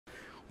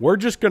we're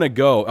just going to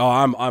go. Oh,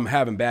 I'm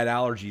having bad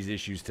allergies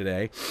issues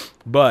today.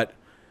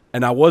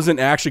 And I wasn't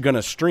actually going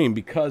to stream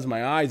because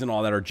my eyes and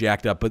all that are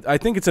jacked up. But I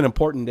think it's an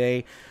important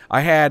day.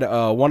 I had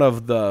I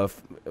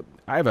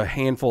have a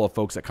handful of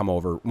folks that come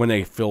over when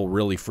they feel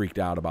really freaked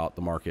out about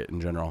the market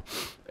in general.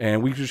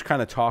 And we just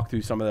kind of talk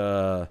through some of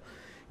the,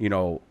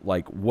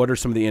 like what are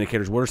some of the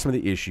indicators, what are some of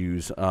the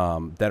issues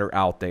that are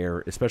out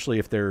there, especially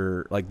if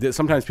they're like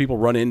sometimes people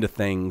run into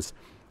things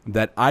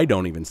that I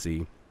don't even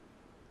see,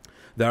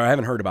 that I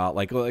haven't heard about,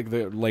 like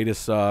the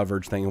latest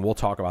Verge thing, and we'll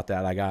talk about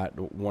that. I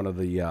got one of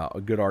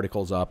the good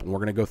articles up, and we're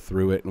going to go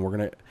through it, and we're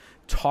going to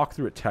talk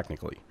through it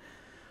technically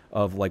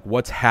of like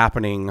what's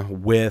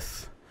happening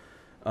with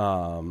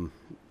the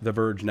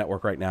Verge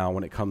network right now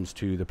when it comes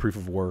to the proof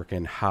of work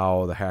and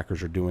how the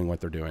hackers are doing what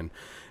they're doing,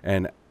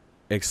 and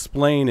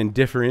explain and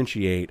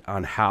differentiate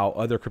on how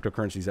other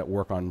cryptocurrencies that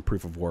work on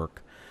proof of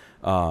work,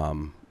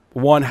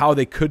 one, how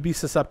they could be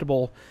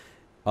susceptible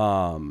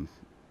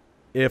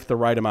if the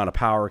right amount of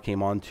power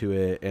came onto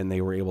it and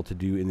they were able to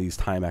do in these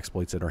time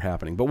exploits that are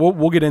happening. But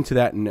we'll get into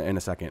that in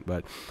a second.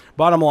 But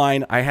bottom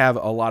line, I have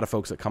a lot of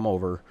folks that come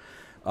over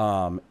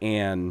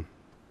and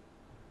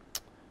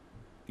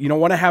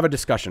want to have a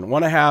discussion,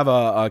 want to have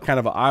a kind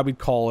of I would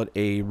call it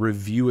a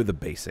review of the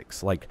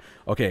basics. Like,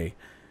 okay,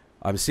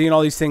 I'm seeing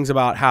all these things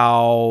about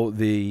how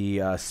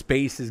the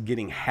space is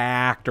getting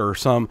hacked or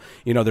some,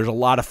 there's a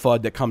lot of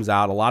FUD that comes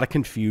out, a lot of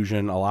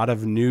confusion, a lot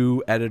of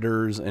new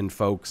editors and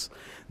folks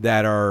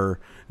that are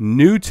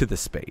new to the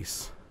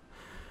space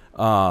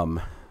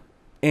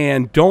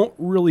and don't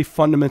really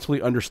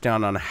fundamentally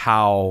understand on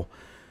how,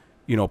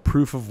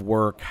 proof of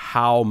work,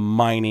 how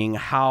mining,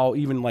 how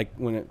even like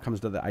when it comes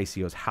to the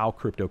ICOs, how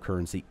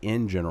cryptocurrency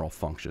in general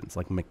functions,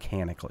 like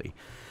mechanically.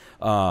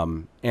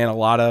 And a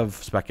lot of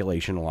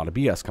speculation, a lot of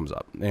BS comes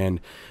up. And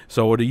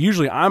so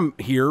usually I'm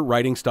here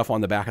writing stuff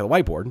on the back of the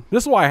whiteboard.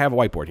 This is why I have a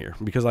whiteboard here,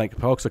 because like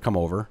folks that come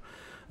over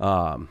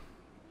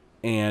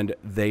and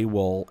they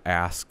will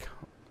ask,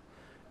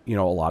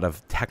 a lot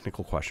of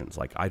technical questions.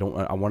 Like I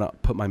want to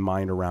put my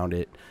mind around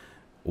it.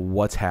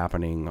 What's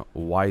happening?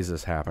 Why is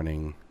this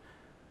happening?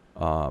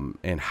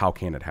 And how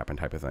can it happen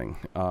type of thing.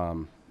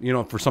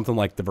 For something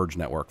like the Verge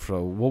network.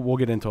 So we'll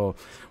get into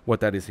what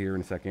that is here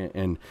in a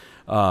second.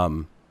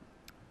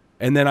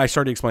 And then I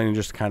started explaining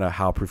just kind of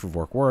how proof of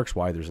work works,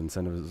 why there's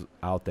incentives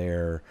out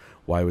there,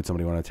 why would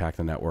somebody want to attack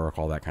the network,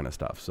 all that kind of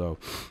stuff. So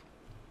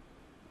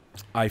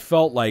I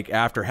felt like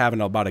after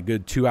having about a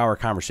good 2-hour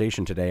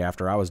conversation today,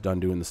 after I was done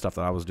doing the stuff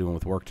that I was doing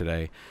with work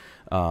today,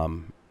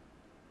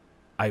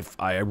 I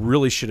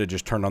really should have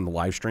just turned on the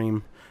live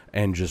stream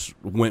and just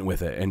went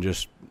with it and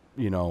just,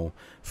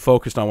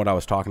 focused on what I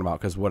was talking about.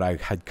 Because what I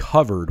had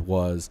covered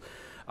was,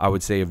 I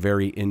would say, a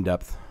very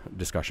in-depth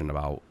discussion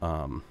about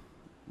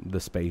the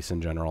space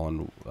in general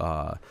and,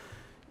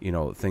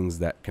 things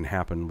that can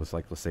happen with,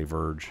 like, let's say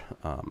Verge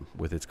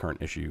with its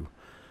current issue.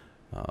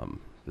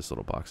 This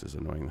little box is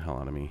annoying the hell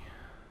out of me.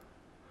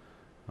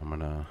 I'm going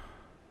to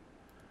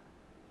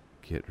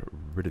get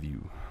rid of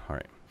you. All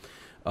right.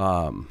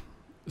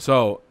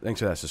 So thanks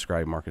for that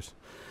subscribe, Marcus.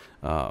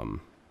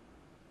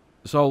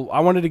 So I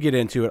wanted to get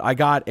into it.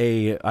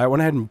 I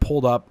went ahead and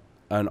pulled up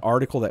an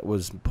article that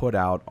was put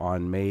out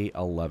on May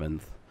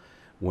 11th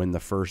when the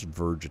first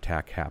Verge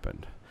attack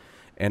happened.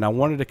 And I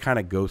wanted to kind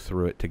of go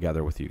through it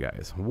together with you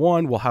guys.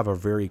 One, we'll have a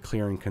very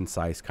clear and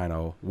concise kind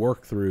of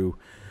walk through,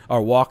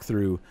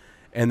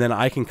 and then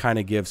I can kind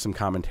of give some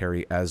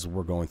commentary as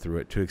we're going through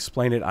it to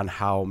explain it on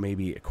how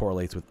maybe it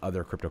correlates with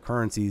other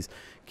cryptocurrencies.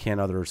 Can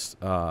others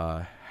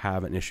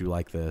have an issue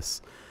like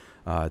this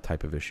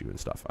type of issue and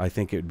stuff? I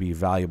think it would be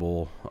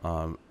valuable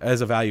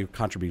as a value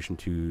contribution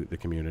to the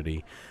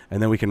community.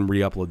 And then we can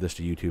re-upload this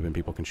to YouTube and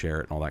people can share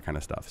it and all that kind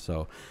of stuff.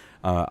 So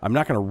I'm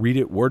not going to read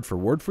it word for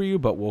word for you,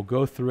 but we'll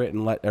go through it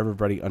and let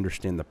everybody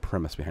understand the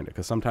premise behind it.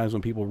 Because sometimes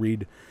when people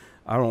read,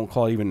 I don't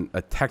call it even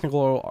a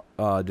technical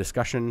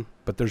discussion,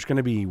 but there's going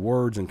to be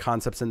words and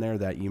concepts in there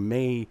that you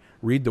may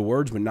read the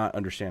words but not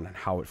understand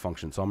how it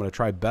functions. So I'm going to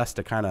try best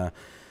to kind of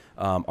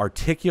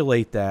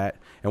articulate that.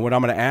 And what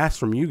I'm going to ask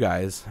from you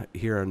guys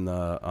here in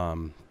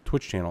the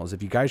Twitch channel is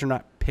if you guys are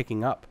not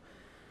picking up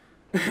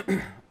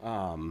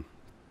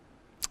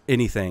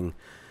anything,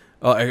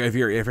 if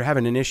you're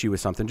having an issue with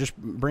something, just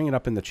bring it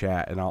up in the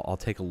chat and I'll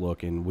take a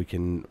look and we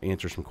can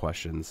answer some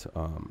questions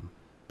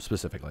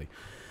specifically.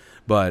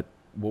 But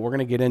what we're going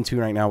to get into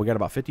right now, we got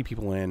about 50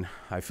 people in.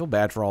 I feel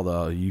bad for all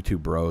the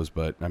YouTube bros,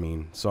 but I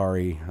mean,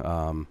 sorry.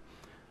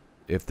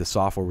 If the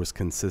software was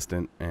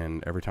consistent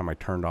and every time I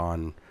turned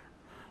on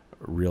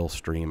real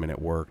stream and it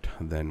worked,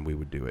 then we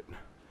would do it.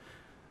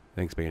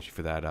 Thanks, Banshee,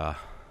 for that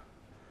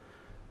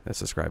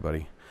subscribe,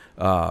 buddy.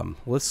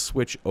 Let's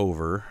switch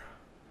over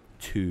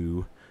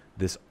to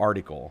this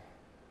article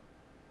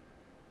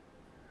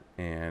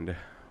and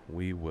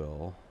we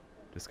will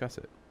discuss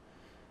it.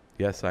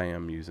 Yes, I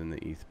am using the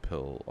ETH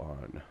pill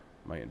on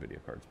my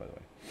NVIDIA cards, by the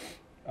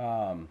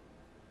way.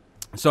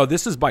 So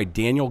this is by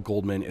Daniel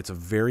Goldman. It's a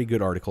very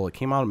good article. It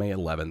came out on May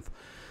 11th.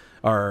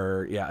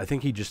 Or, yeah, I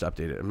think he just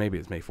updated it. Maybe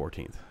it's May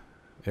 14th.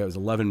 It was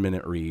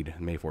 11-minute read,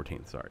 May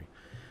 14th, sorry.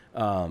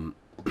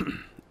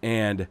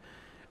 And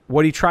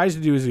what he tries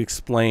to do is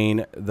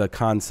explain the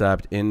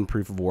concept in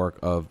proof of work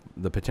of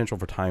the potential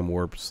for time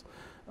warps,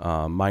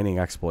 mining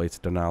exploits,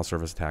 denial of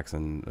service attacks,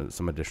 and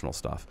some additional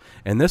stuff.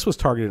 And this was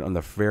targeted on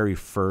the very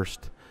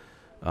first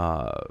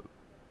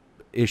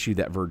issue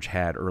that Verge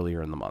had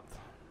earlier in the month,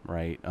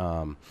 right?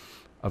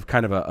 Of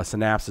kind of a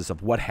synopsis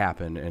of what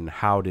happened and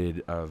how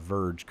did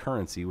Verge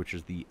Currency, which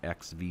is the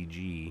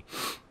XVG,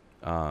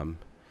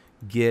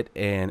 get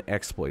an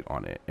exploit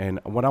on it. And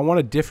what I want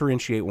to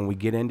differentiate when we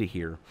get into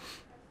here,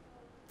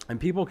 and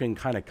people can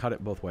kind of cut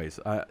it both ways.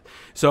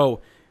 So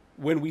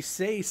when we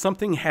say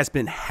something has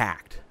been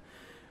hacked,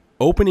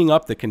 opening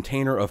up the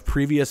container of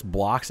previous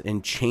blocks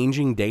and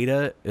changing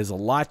data is a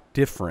lot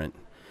different.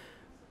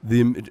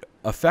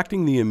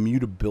 Affecting the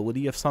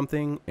immutability of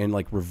something and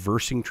like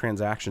reversing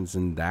transactions,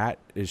 and that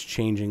is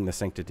changing the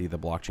sanctity of the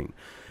blockchain.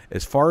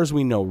 As far as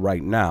we know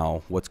right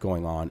now, what's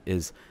going on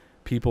is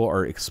people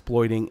are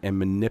exploiting and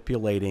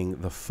manipulating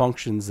the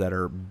functions that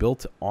are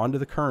built onto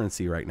the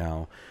currency right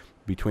now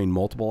between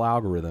multiple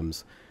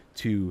algorithms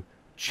to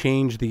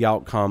change the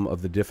outcome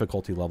of the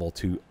difficulty level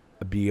to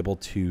be able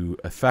to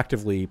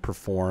effectively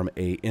perform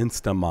a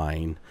insta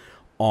mine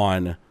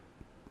on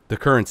the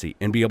currency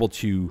and be able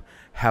to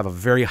have a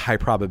very high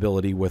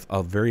probability with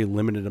a very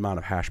limited amount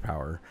of hash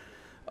power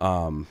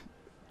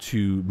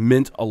to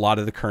mint a lot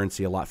of the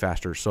currency a lot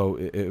faster. So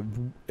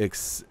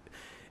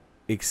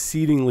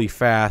exceedingly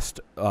fast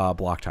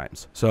block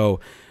times. So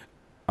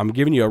I'm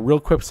giving you a real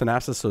quick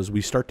synopsis, so as we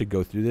start to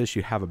go through this,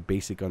 you have a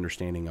basic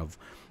understanding of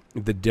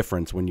the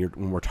difference when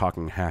we're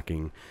talking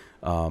hacking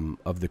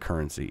of the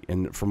currency.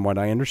 And from what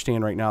I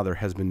understand right now, there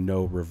has been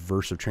no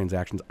reverse of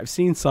transactions. I've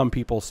seen some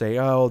people say,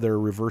 oh, they're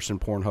reversing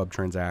Pornhub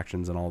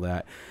transactions and all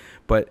that.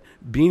 But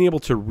being able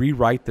to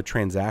rewrite the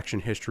transaction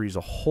history is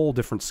a whole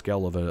different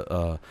scale of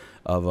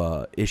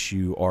a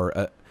issue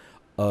or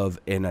of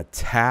an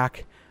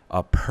attack,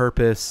 a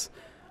purpose,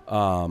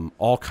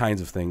 all kinds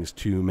of things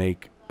to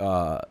make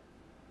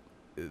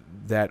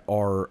that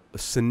are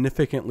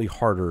significantly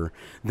harder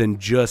than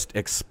just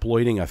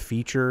exploiting a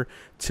feature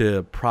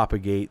to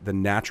propagate the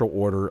natural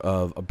order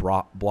of a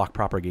block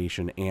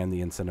propagation and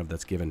the incentive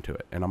that's given to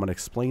it. And I'm going to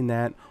explain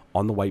that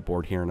on the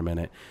whiteboard here in a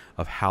minute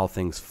of how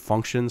things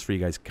functions for you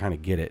guys to kind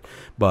of get it.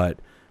 But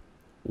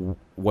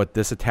what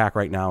this attack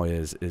right now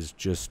is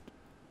just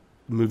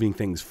moving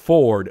things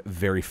forward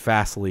very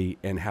fastly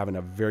and having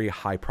a very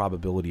high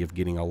probability of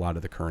getting a lot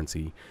of the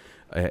currency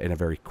in a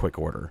very quick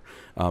order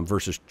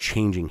versus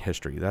changing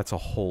history. That's a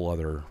whole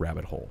other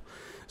rabbit hole.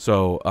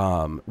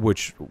 So,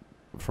 which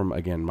from,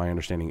 again, my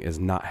understanding has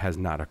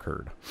not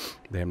occurred.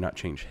 They have not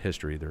changed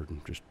history. They're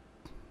just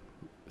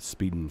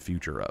speeding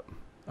future up.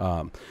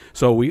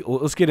 So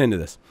let's get into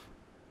this.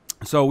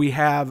 So we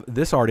have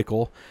this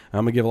article.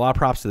 I'm gonna give a lot of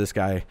props to this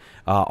guy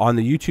on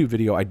the YouTube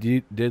video. I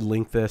did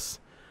link this,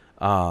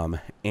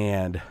 and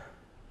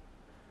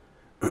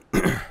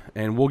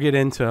we'll get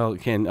into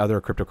can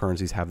other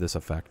cryptocurrencies have this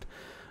effect,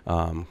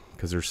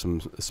 because there's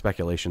some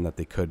speculation that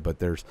they could, but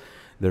there's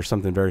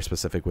something very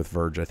specific with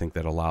Verge, I think,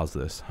 that allows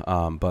this.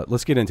 But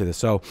let's get into this.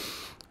 So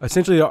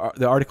essentially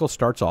the article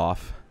starts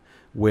off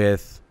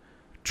with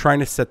trying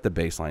to set the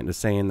baseline, to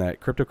saying that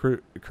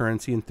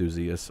cryptocurrency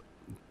enthusiasts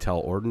tell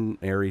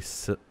ordinary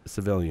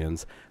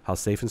civilians how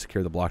safe and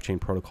secure the blockchain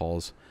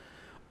protocols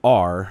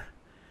are.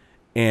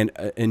 And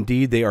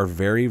indeed, they are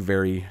very,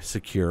 very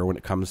secure when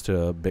it comes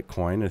to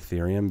Bitcoin,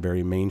 Ethereum,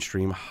 very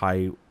mainstream,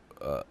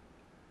 a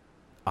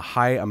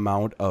high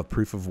amount of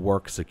proof of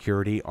work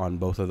security on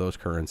both of those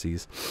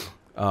currencies,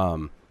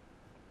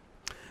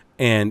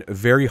 and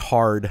very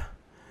hard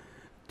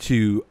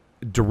to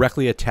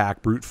directly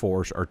attack, brute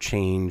force, or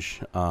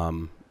change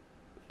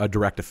a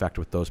direct effect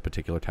with those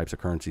particular types of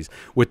currencies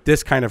with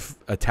this kind of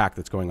attack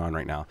that's going on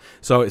right now.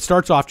 So it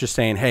starts off just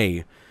saying,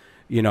 hey,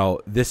 you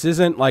know, this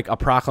isn't like a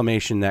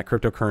proclamation that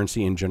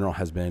cryptocurrency in general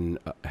has been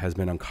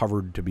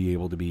uncovered to be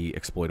able to be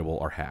exploitable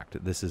or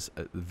hacked. This is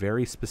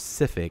very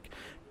specific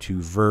to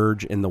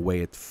Verge in the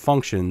way it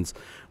functions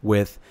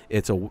with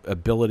its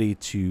ability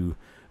to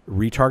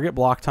retarget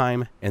block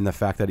time and the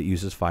fact that it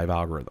uses 5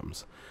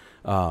 algorithms.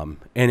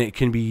 And it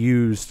can be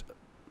used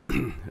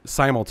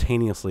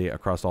simultaneously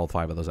across all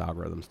 5 of those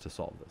algorithms to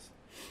solve this.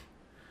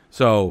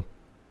 So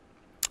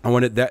I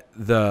wanted that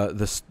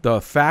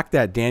the fact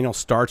that Daniel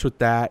starts with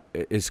that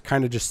is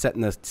kind of just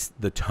setting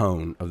the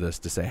tone of this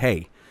to say,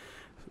 hey,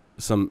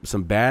 some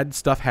bad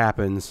stuff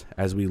happens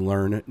as we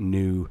learn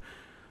new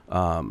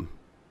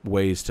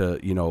ways to,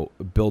 you know,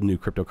 build new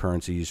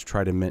cryptocurrencies,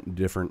 try to mint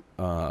different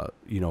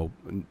you know,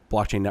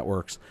 blockchain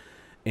networks,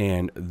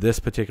 and this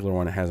particular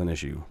one has an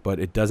issue, but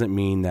it doesn't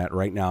mean that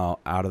right now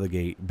out of the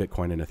gate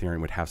Bitcoin and Ethereum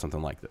would have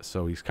something like this.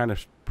 So he's kind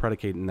of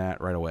predicating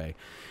that right away.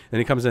 Then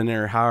he comes in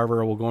there,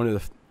 however, we'll go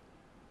into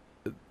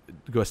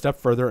go a step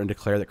further and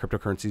declare that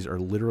cryptocurrencies are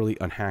literally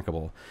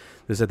unhackable.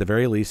 This, at the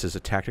very least, is a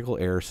tactical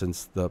error,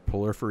 since the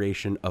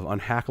proliferation of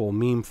unhackable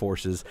meme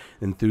forces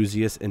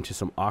enthusiasts into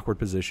some awkward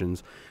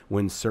positions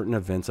when certain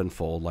events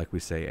unfold, like we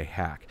say, a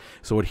hack.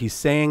 So what he's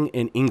saying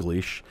in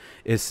English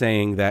is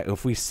saying that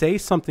if we say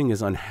something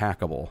is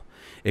unhackable,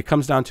 It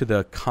comes down to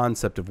the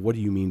concept of what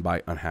do you mean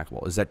by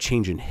unhackable? Is that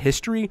change in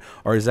history,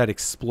 or is that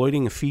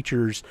exploiting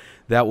features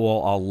that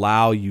will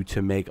allow you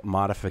to make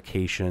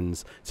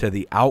modifications to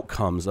the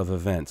outcomes of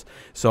events?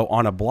 So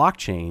on a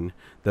blockchain,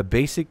 the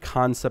basic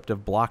concept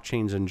of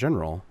blockchains in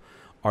general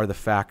are the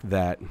fact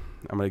that,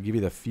 I'm going to give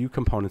you the few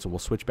components and we'll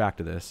switch back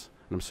to this.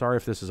 And I'm sorry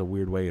if this is a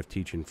weird way of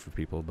teaching for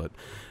people, but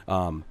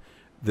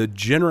the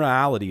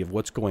generality of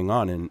what's going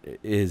on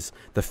is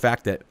the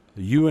fact that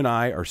you and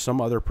I or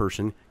some other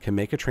person can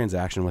make a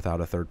transaction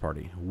without a third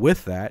party.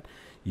 With that,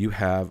 you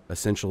have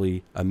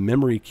essentially a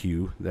memory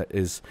queue that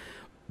is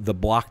the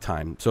block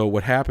time. So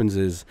what happens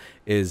is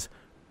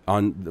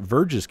on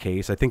Verge's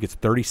case, I think it's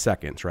 30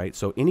 seconds, right?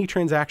 So any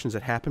transactions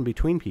that happen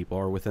between people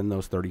or within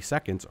those 30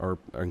 seconds are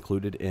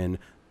included in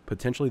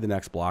potentially the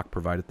next block,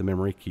 provided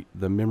the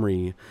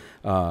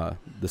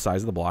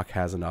size of the block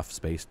has enough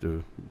space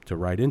to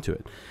write into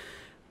it.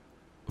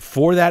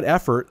 For that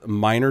effort,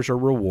 miners are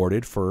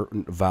rewarded for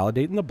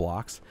validating the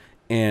blocks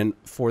and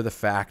for the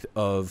fact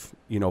of,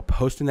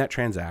 posting that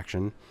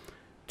transaction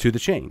to the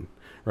chain,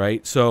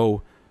 right?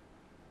 So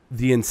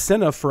the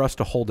incentive for us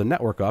to hold the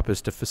network up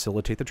is to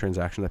facilitate the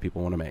transaction that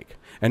people want to make.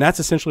 And that's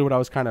essentially what I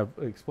was kind of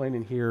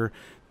explaining here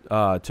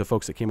to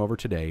folks that came over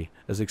today,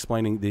 is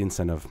explaining the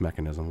incentive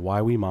mechanism,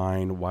 why we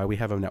mine, why we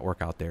have a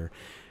network out there.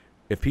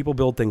 If people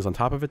build things on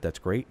top of it, that's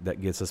great.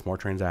 That gets us more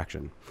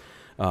transaction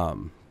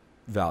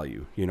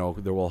value.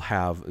 There will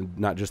have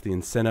not just the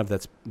incentive,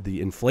 that's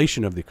the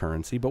inflation of the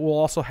currency, but we'll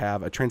also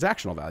have a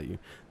transactional value.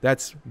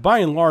 That's by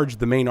and large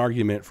the main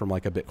argument from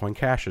like a Bitcoin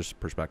Cash's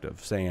perspective,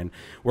 saying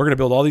we're going to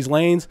build all these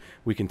lanes.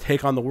 We can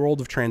take on the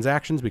world of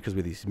transactions because we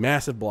have these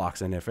massive blocks.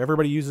 And if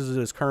everybody uses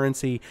it as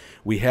currency,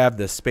 we have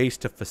the space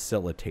to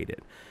facilitate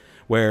it.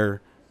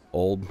 Where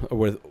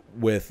with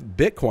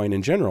Bitcoin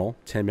in general,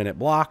 10-minute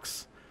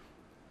blocks,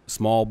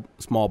 small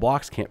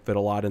blocks can't fit a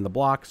lot in the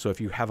block. So if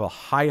you have a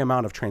high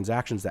amount of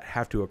transactions that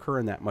have to occur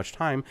in that much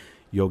time,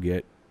 you'll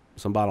get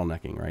some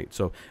bottlenecking, right?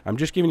 So I'm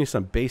just giving you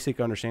some basic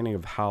understanding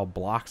of how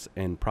blocks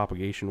and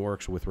propagation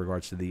works with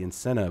regards to the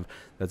incentive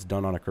that's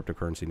done on a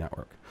cryptocurrency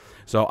network.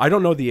 So I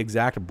don't know the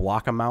exact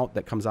block amount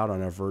that comes out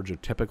on a Verge, a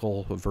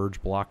typical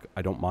Verge block.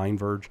 I don't mind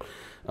Verge.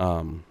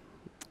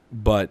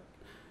 But,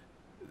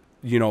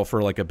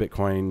 for like a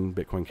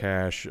Bitcoin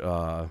Cash,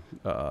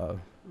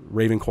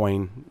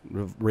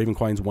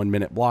 Ravencoin's 1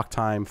 minute block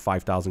time,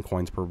 5,000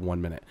 coins per 1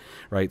 minute,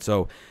 right?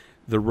 So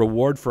the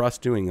reward for us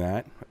doing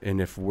that, and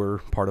if we're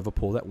part of a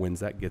pool that wins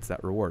that, gets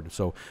that reward.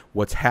 So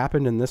what's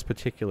happened in this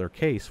particular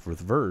case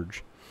with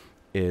Verge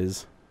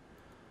is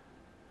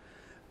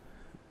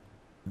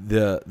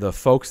the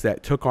folks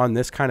that took on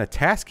this kind of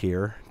task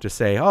here to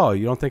say, oh,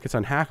 you don't think it's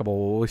unhackable?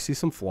 Well, we see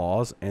some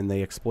flaws, and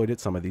they exploited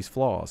some of these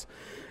flaws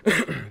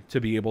to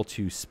be able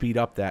to speed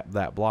up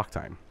that block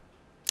time.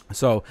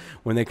 So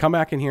when they come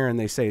back in here and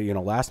they say,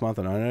 last month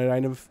an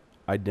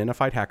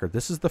unidentified hacker,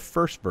 this is the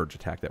first Verge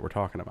attack that we're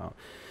talking about,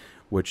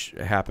 which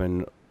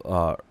happened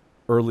I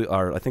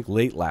think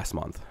late last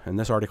month. And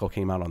this article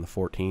came out on the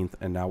 14th,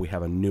 and now we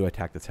have a new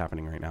attack that's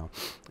happening right now.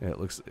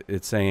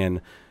 It's saying,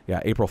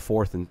 April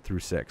 4th and through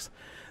 6th.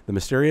 The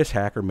mysterious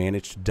hacker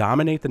managed to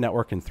dominate the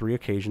network in 3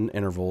 occasion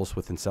intervals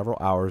within several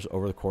hours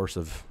over the course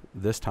of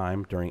this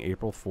time during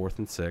April 4th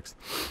and 6th.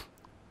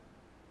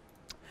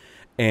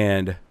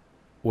 And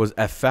was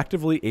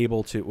effectively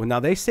able to, well, now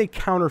they say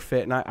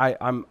counterfeit, and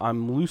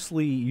I'm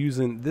loosely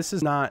using, this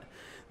is not,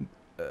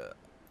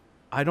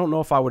 I don't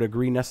know if I would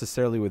agree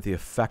necessarily with the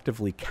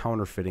effectively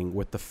counterfeiting,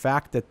 with the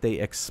fact that they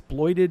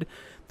exploited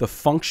the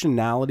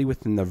functionality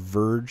within the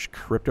Verge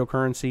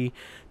cryptocurrency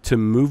to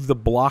move the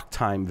block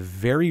time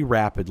very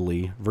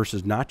rapidly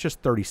versus not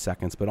just 30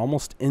 seconds, but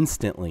almost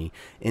instantly,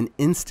 and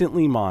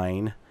instantly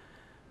mine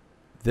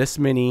this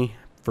many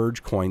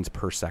Verge coins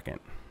per second,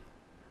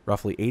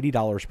 roughly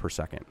 $80 per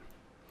second,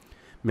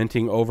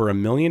 minting over $1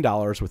 million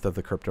worth of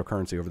the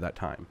cryptocurrency over that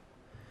time,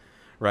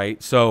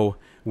 right? So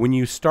when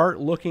you start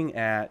looking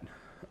at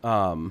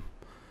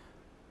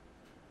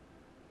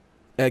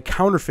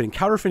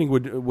counterfeiting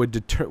would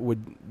deter,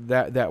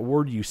 that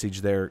word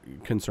usage there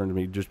concerned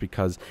me, just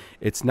because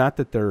it's not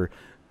that they're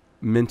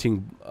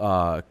minting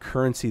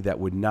currency that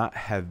would not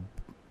have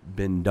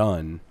been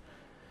done.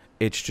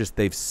 It's just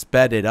they've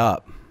sped it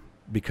up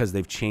because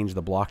they've changed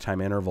the block time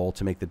interval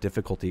to make the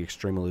difficulty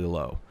extremely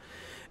low.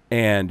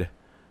 And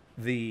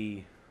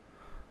I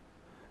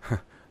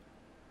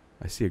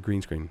see a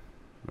green screen.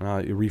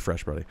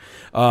 Refresh, buddy.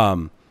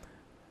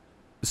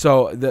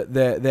 So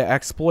the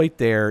exploit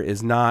there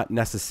is not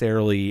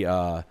necessarily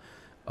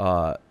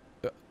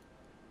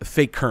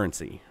fake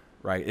currency,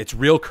 right? It's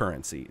real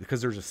currency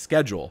because there's a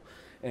schedule.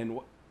 And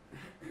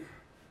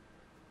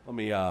let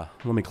me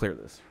clear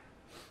this,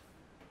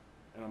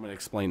 and I'm going to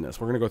explain this.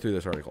 We're going to go through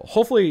this article.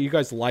 Hopefully, you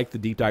guys like the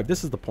deep dive.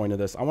 This is the point of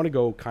this. I want to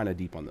go kind of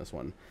deep on this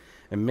one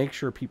and make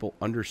sure people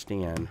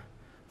understand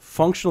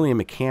functionally and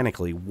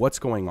mechanically what's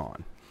going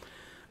on.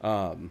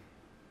 Let's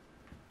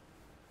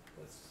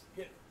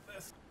get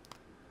this.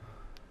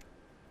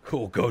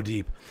 Cool, go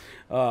deep.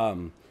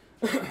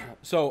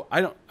 So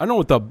I don't know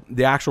what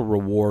the actual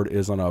reward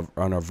is on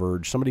a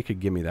Verge. Somebody could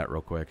give me that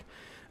real quick.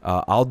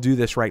 I'll do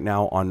this right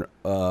now on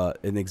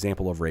an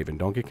example of Raven.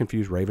 Don't get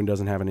confused. Raven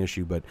doesn't have an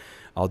issue, but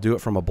I'll do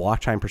it from a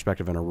block time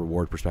perspective and a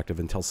reward perspective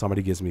until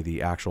somebody gives me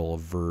the actual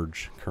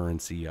Verge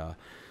currency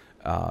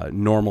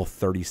normal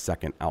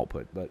 30-second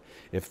output. But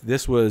if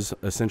this was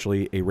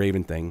essentially a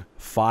Raven thing,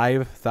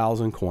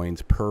 5,000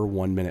 coins per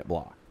 1 minute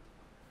block.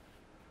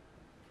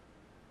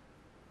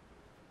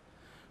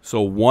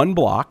 So one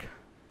block,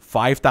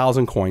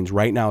 5,000 coins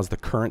right now is the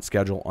current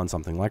schedule on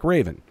something like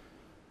Raven.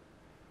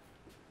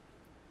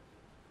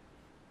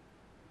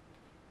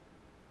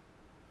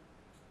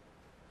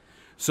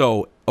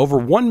 So over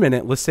 1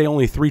 minute, let's say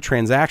only 3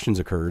 transactions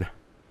occurred,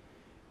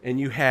 and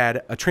you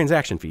had a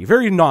transaction fee,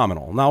 very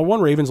nominal. Now,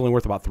 one Raven's only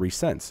worth about 3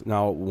 cents.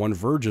 Now, one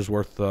Verge is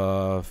worth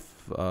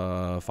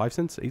 5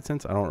 cents, 8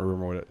 cents. I don't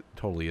remember what it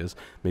totally is.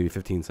 Maybe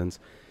 15 cents.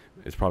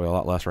 It's probably a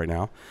lot less right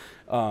now.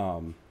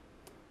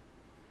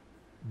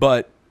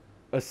 But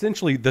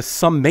essentially, the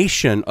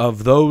summation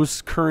of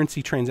those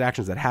currency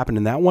transactions that happened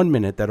in that 1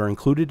 minute that are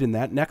included in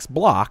that next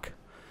block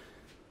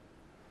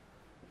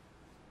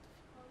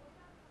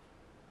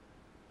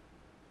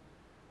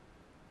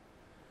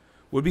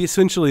would be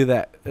essentially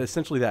that.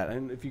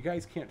 And if you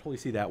guys can't totally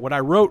see that, what I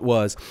wrote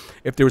was,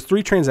 if there was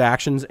 3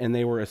 transactions and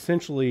they were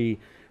essentially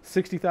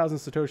 60,000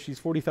 Satoshis,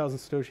 40,000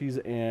 Satoshis,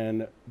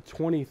 and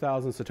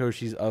 20,000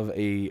 Satoshis of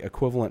a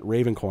equivalent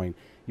Ravencoin,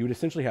 you would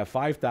essentially have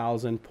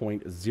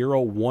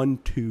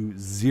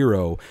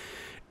 5,000.0120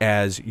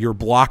 as your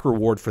block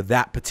reward for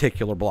that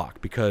particular block,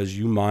 because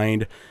you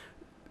mined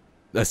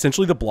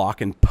essentially the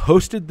block and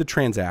posted the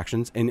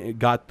transactions, and it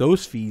got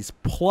those fees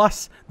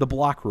plus the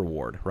block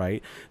reward,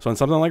 right? So on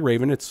something like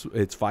Raven,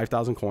 it's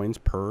 5,000 coins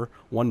per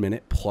 1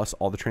 minute plus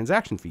all the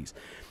transaction fees.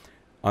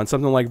 On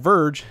something like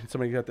Verge,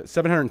 somebody got that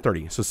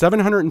 730. So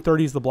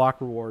 730 is the block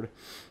reward.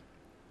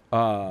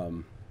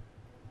 30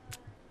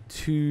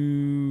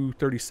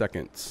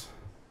 seconds.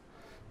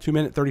 2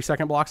 minute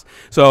 30-second blocks.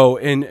 So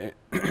in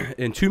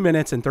 2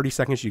 minutes and 30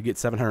 seconds, you get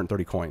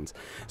 730 coins.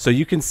 So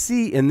you can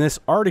see in this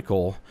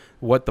article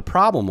what the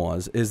problem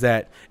was is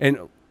that,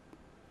 and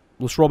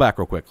let's roll back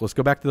real quick. Let's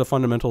go back to the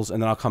fundamentals,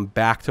 and then I'll come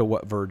back to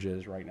what Verge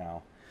is right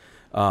now.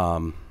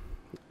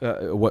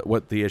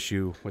 What the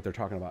issue, what they're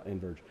talking about in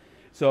Verge.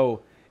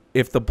 So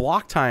if the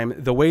block time,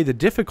 the way the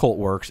difficult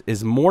works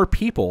is more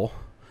people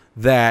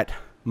that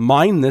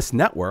mine this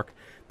network.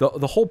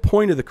 The whole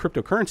point of the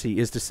cryptocurrency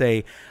is to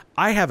say,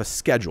 I have a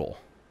schedule.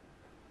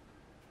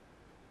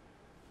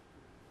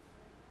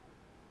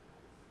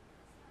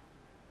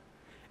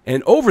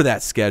 And over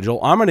that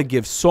schedule, I'm going to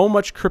give so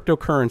much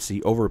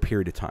cryptocurrency over a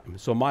period of time.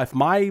 So if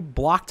my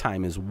block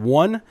time is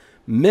 1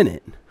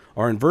 minute,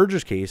 or in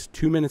Verge's case,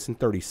 2 minutes and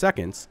 30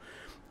 seconds,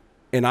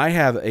 and I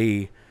have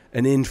an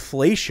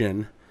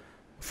inflation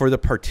for the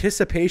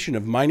participation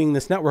of mining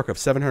this network of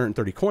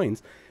 730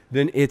 coins,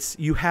 then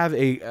you have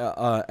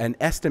an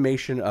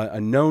estimation,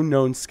 a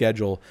known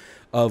schedule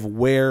of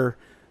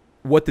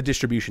what the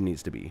distribution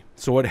needs to be.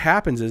 So what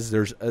happens is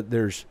there's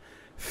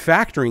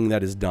factoring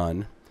that is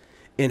done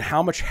in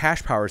how much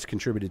hash power is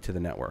contributed to the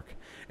network.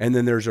 And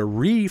then there's a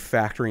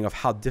refactoring of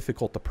how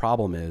difficult the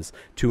problem is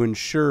to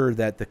ensure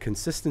that the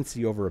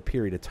consistency over a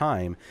period of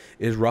time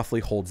roughly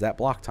holds that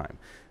block time.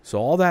 So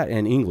all that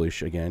in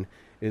English, again,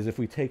 is if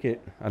we take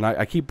it, and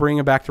I keep bringing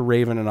it back to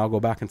Raven, and I'll go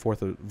back and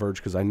forth with Verge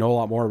because I know a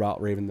lot more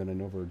about Raven than I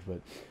know Verge.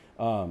 But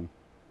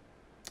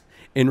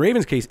in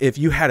Raven's case, if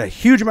you had a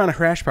huge amount of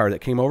hash power that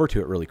came over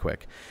to it really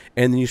quick,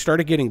 and then you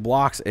started getting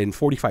blocks in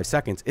 45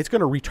 seconds, it's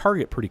going to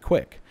retarget pretty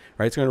quick,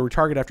 right? It's going to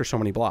retarget after so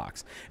many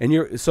blocks.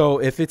 And so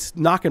if it's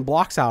knocking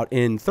blocks out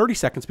in 30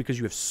 seconds because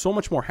you have so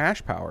much more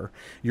hash power,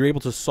 you're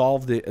able to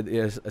solve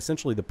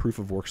essentially the proof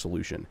of work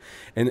solution.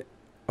 And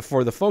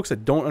for the folks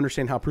that don't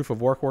understand how proof of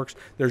work works,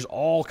 there's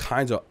all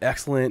kinds of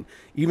excellent,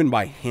 even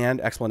by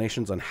hand,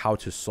 explanations on how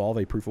to solve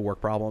a proof of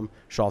work problem,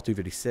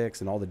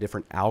 SHA-256 and all the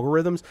different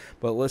algorithms.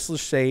 But let's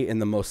just say in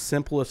the most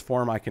simplest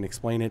form I can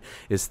explain it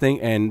is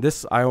and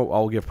this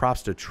I'll give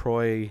props to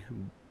Troy,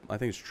 I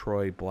think it's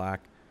Troy Black,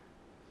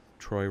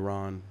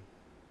 Ron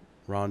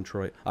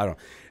Troy, I don't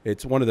know.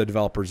 It's one of the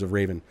developers of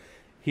Raven.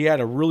 He had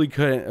a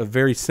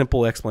very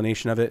simple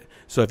explanation of it.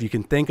 So if you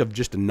can think of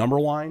just a number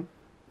line,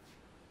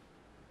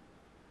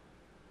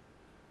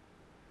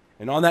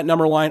 and on that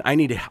number line, I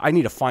need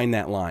to find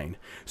that line.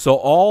 So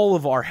all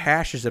of our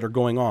hashes that are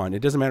going on, it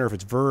doesn't matter if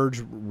it's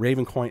Verge,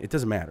 Ravencoin, it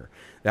doesn't matter.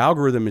 The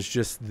algorithm is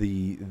just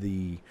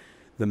the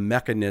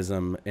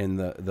mechanism and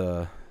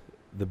the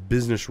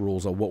business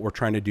rules of what we're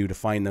trying to do to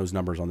find those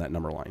numbers on that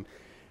number line.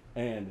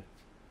 And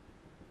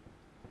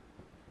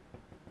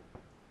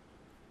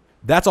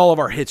that's all of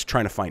our hits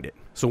trying to find it.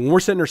 So when we're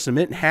sitting there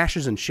submitting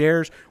hashes and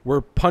shares,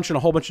 we're punching a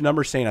whole bunch of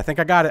numbers saying, I think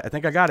I got it, I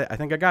think I got it, I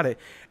think I got it.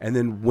 And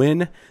then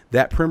when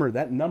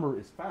that number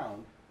is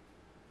found,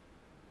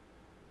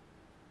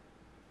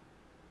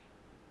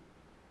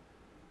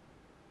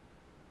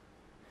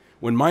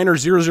 when miner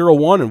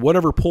 001 and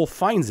whatever pool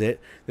finds it,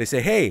 they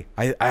say, hey,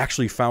 I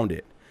actually found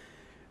it.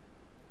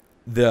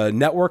 The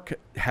network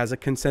has a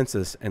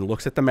consensus and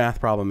looks at the math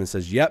problem and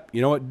says, yep,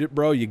 you know what,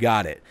 bro, you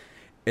got it.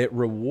 It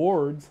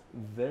rewards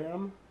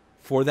them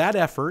for that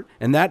effort,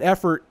 and that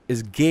effort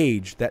is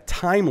gauged, that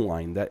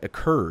timeline that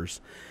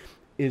occurs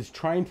is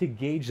trying to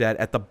gauge that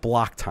at the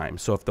block time.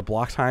 So if the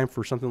block time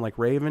for something like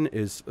Raven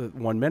is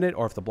 1 minute,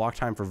 or if the block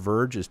time for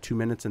Verge is 2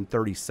 minutes and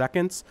 30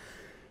 seconds,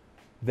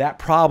 that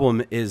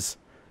problem is,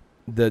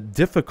 the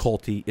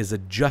difficulty is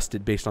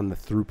adjusted based on the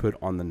throughput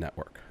on the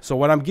network. So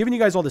what I'm giving you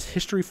guys all this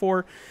history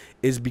for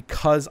is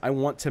because I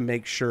want to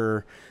make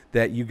sure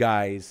that you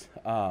guys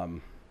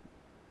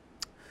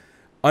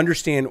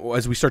understand,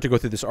 as we start to go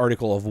through this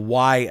article, of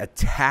why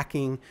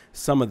attacking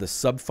some of the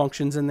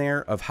sub-functions in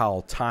there of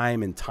how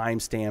time and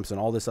timestamps and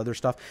all this other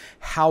stuff,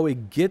 how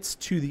it gets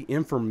to the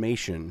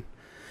information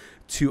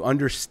to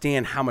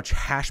understand how much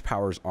hash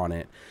power is on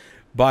it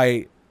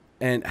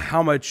and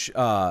how much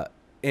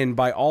and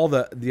by all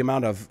the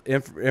amount of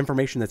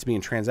information that's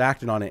being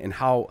transacted on it, and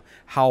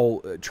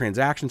how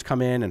transactions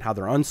come in and how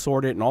they're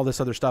unsorted and all this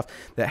other stuff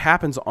that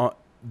happens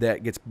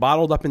that gets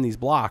bottled up in these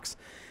blocks.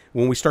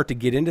 When we start to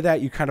get into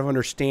that, you kind of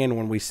understand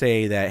when we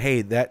say that,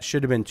 hey, that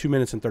should have been 2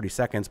 minutes and 30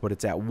 seconds, but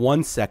it's at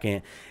 1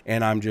 second,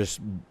 and I'm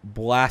just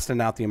blasting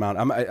out the amount.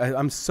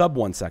 I'm sub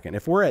 1 second.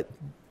 If we're at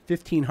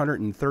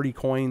 1,530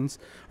 coins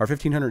or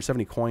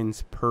 1,570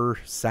 coins per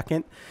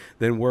second,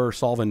 then we're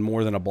solving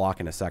more than a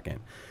block in a second,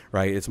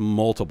 right? It's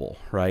multiple,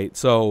 right?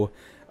 So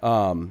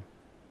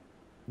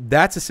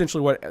that's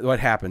essentially what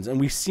happens. And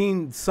we've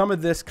seen some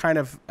of this kind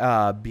of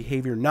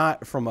behavior,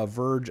 not from a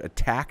Verge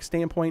attack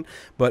standpoint,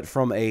 but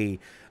from a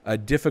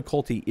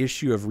difficulty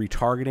issue of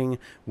retargeting,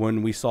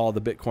 when we saw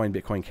the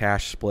Bitcoin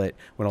Cash split,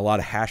 when a lot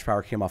of hash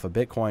power came off of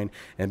Bitcoin,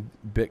 and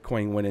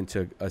Bitcoin went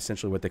into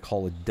essentially what they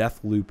call a death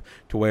loop,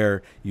 to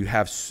where you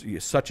have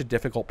such a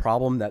difficult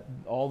problem that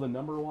all the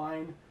number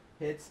line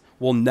hits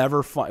will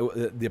never find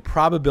the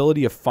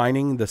probability of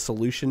finding the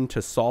solution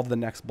to solve the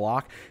next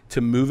block,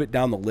 to move it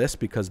down the list,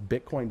 because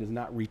Bitcoin does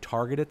not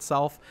retarget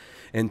itself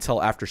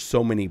until after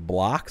so many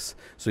blocks.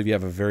 So if you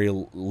have a very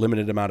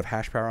limited amount of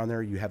hash power on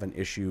there, you have an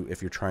issue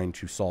if you're trying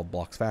to solve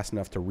blocks fast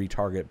enough to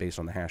retarget based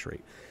on the hash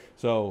rate.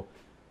 So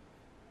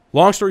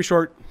long story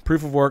short,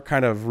 proof of work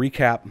kind of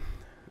recap.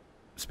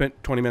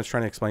 Spent 20 minutes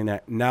trying to explain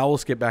that. Now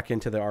let's get back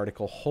into the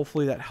article.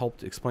 Hopefully that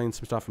helped explain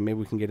some stuff, and maybe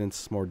we can get into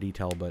some more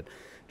detail, but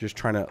just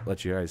trying to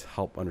let you guys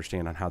help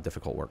understand on how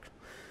difficult works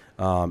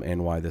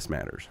and why this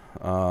matters.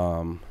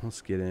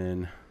 Let's get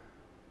in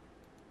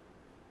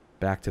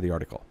back to the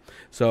article.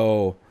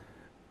 So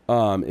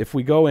if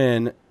we go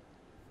in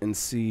and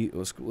see,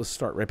 let's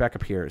start right back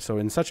up here. So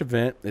in such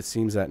event, it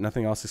seems that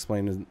nothing else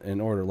explained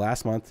in order.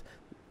 Last month,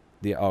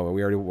 we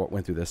already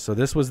went through this. So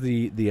this was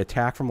the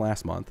attack from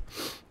last month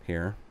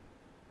here,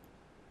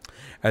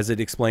 as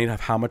it explained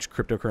of how much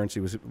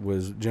cryptocurrency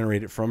was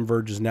generated from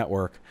Verge's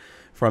network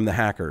from the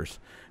hackers.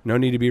 No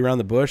need to be around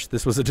the bush.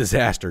 This was a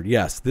disaster.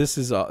 Yes, this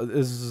is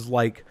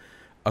like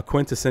a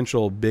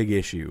quintessential big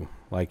issue.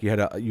 Like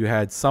you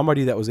had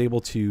somebody that was able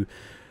to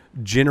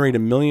generate $1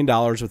 million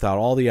without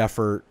all the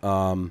effort.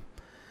 And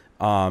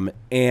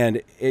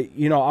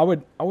it, I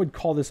would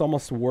call this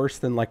almost worse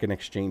than like an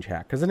exchange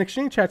hack, because an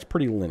exchange hack's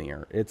pretty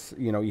linear. It's,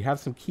 you have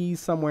some keys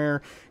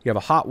somewhere, you have a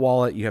hot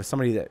wallet, you have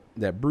somebody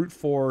that brute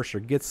force or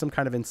gets some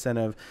kind of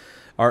incentive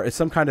or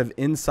some kind of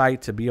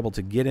insight to be able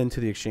to get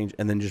into the exchange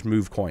and then just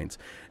move coins.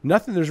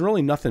 There's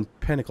really nothing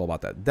pinnacle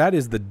about that. That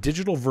is the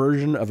digital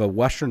version of a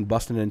Western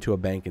busting into a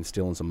bank and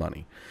stealing some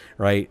money,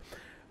 right?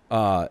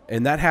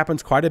 And that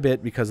happens quite a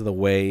bit because of the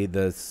way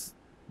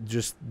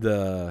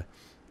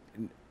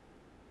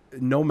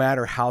no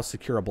matter how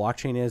secure a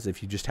blockchain is,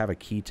 if you just have a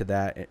key to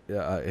that,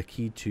 a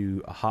key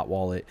to a hot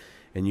wallet,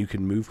 and you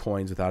can move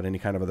coins without any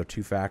kind of other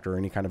two-factor or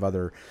any kind of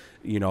other,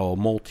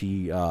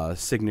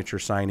 multi-signature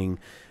signing.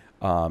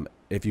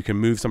 If you can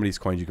move somebody's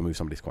coins, you can move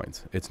somebody's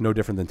coins. It's no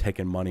different than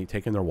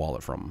taking their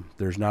wallet from them.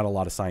 There's not a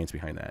lot of science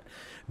behind that.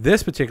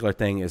 This particular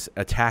thing is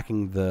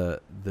attacking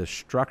the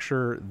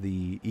structure,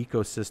 the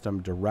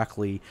ecosystem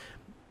directly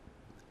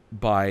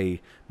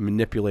by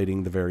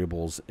manipulating the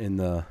variables in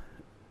the,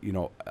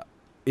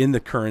 in the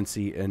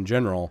currency in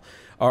general,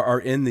 or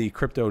in the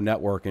crypto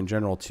network in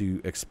general,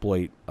 to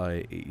exploit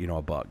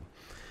a bug.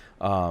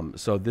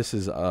 So this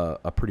is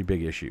a pretty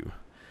big issue.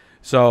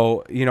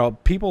 So,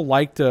 people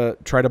like to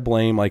try to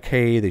blame, like,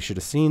 hey, they should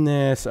have seen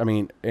this. I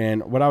mean,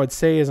 and what I would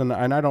say is, and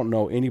I don't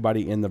know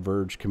anybody in the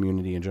Verge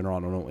community in general, I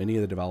don't know any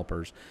of the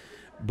developers,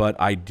 but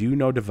I do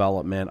know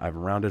development. I'm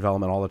around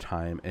development all the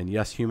time. And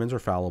yes, humans are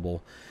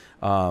fallible.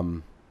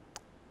 And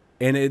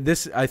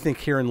this, I think,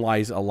 herein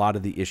lies a lot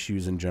of the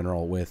issues in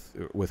general with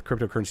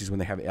cryptocurrencies when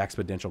they have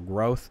exponential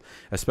growth,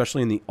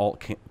 especially in the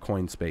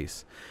altcoin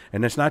space.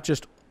 And it's not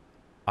just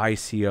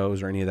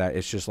ICOs or any of that.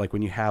 It's just like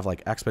when you have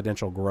like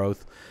exponential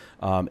growth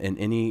in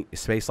any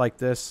space like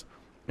this,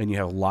 and you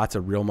have lots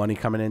of real money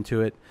coming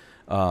into it,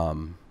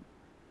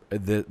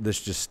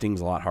 this just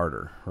stings a lot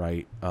harder,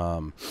 right?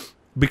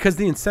 Because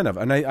the incentive,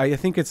 and I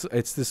think it's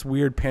this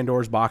weird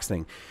Pandora's box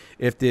thing.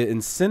 If the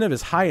incentive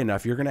is high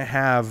enough, you're gonna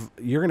have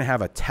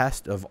a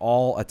test of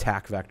all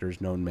attack vectors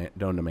known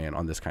to man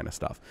on this kind of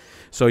stuff.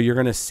 So you're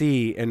gonna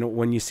see, and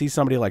when you see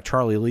somebody like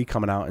Charlie Lee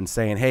coming out and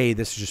saying, "Hey,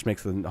 this just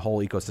makes the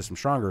whole ecosystem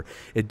stronger,"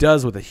 it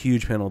does with a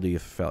huge penalty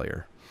of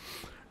failure,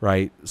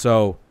 right?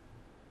 So.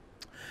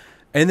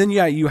 And then,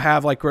 yeah, you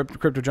have like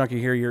Crypto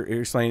Junkie here.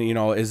 You're saying, you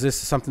know, is this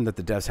something that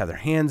the devs have their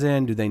hands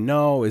in? Do they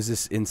know? Is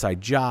this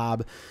inside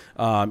job?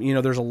 You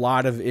know, there's a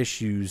lot of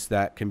issues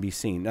that can be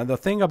seen. Now, the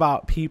thing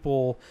about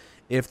people,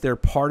 if they're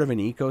part of an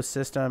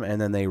ecosystem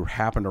and then they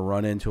happen to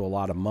run into a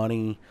lot of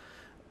money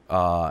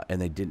and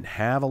they didn't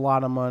have a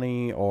lot of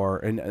money,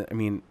 and I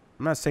mean,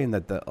 I'm not saying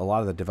that a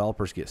lot of the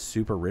developers get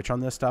super rich on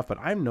this stuff, but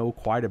I know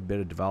quite a bit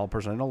of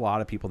developers. I know a lot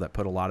of people that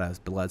put a lot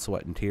of blood,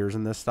 sweat, and tears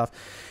in this stuff.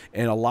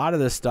 And a lot of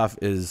this stuff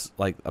is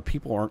like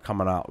people aren't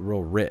coming out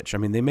real rich. I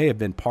mean, they may have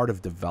been part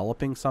of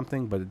developing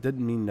something, but it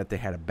didn't mean that they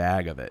had a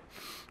bag of it,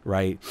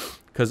 right?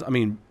 Because, I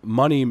mean,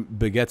 money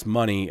begets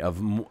money at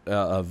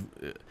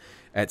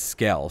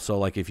scale. So,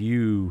 like, if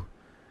you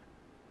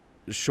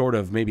short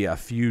of maybe a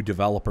few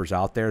developers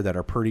out there that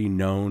are pretty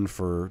known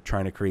for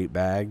trying to create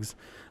bags,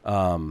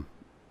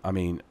 I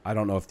mean, I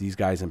don't know if these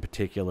guys in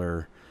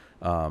particular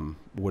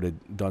would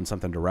have done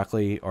something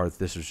directly, or if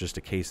this was just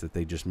a case that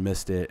they just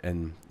missed it,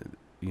 and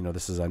you know,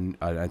 this is an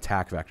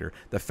attack vector.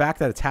 The fact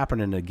that it's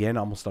happening again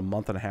almost a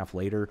month and a half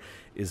later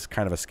is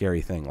kind of a scary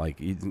thing. Like,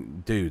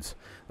 dudes,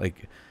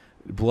 like,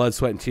 blood,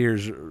 sweat, and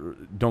tears,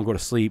 don't go to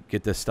sleep,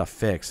 get this stuff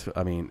fixed.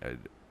 I mean,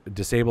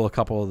 disable a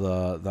couple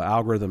of the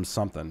algorithms,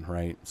 something,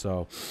 right?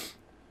 So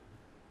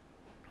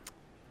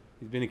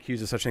he's been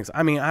accused of such things.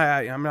 I mean,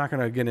 I'm not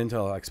going to get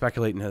into like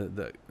speculating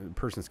the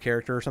person's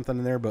character or something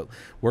in there, but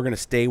we're going to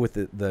stay with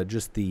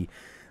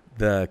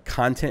the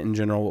content in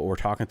general, what we're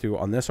talking through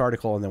on this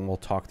article, and then we'll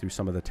talk through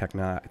some of the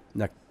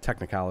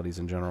technicalities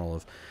in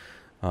general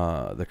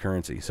of the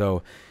currency.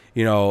 So,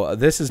 you know,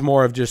 this is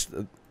more of just,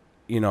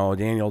 you know,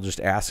 Daniel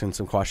just asking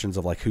some questions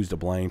of like who's to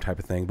blame type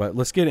of thing. But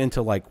let's get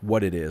into like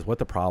what it is, what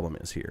the problem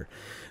is here.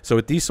 So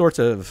with these sorts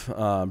of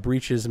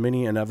breaches,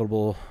 many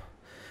inevitable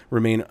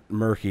remain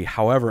murky.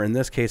 However, in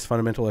this case,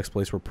 fundamental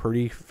exploits were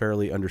pretty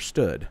fairly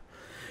understood.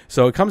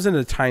 So it comes into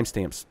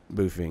timestamp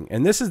spoofing,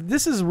 and this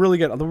is really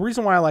good. The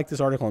reason why I like this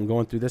article and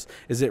going through this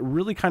is it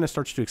really kind of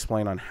starts to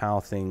explain on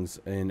how things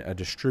in a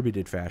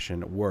distributed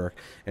fashion work,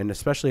 and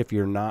especially if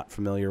you're not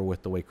familiar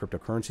with the way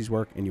cryptocurrencies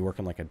work and you work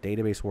in like a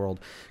database world,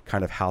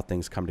 kind of how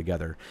things come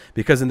together.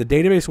 Because in the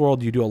database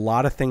world, you do a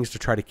lot of things to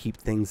try to keep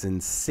things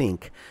in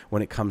sync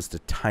when it comes to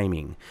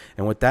timing,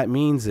 and what that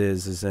means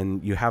is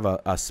then you have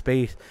a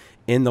space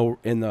in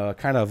the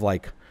kind of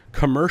like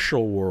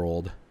commercial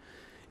world.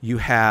 You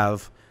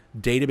have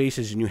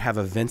databases and you have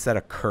events that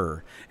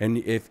occur, and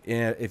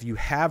if you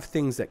have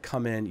things that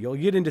come in, you'll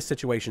get into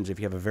situations if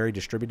you have a very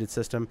distributed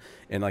system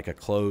and like a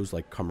closed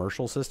like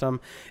commercial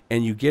system,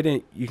 and you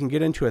can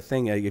get into a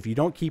thing if you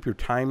don't keep your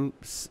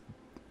times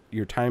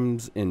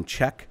in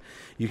check.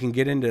 You can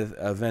get into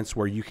events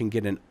where you can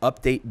get an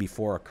update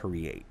before a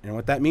create, and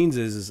what that means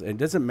is it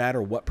doesn't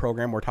matter what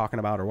program we're talking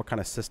about or what kind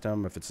of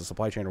system, if it's a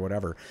supply chain or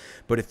whatever,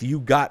 but if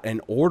you got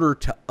an order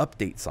to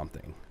update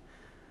something,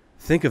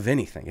 think of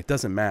anything, it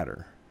doesn't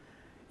matter.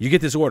 You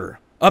get this order,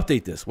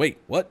 update this. Wait,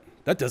 what?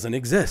 That doesn't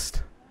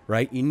exist,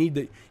 right?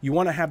 You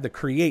want to have the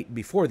create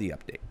before the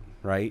update,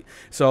 right?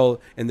 So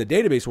in the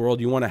database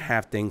world, you want to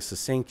have things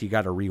succinct. You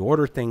got to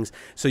reorder things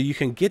so you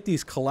can get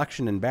these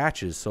collection in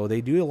batches. So they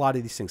do a lot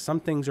of these things.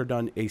 Some things are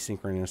done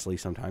asynchronously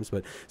sometimes,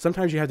 but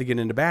sometimes you have to get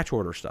into batch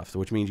order stuff,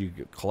 which means you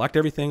collect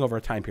everything over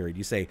a time period.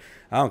 You say,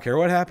 I don't care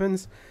what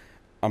happens.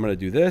 I'm going to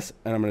do this,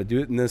 and I'm going to do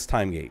it in this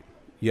time gate.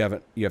 You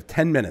have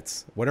 10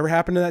 minutes. Whatever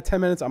happened to that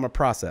 10 minutes, I'm going to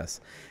process.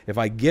 If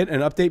I get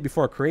an update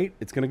before I create,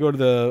 it's going to go to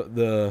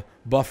the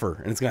buffer,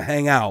 and it's going to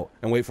hang out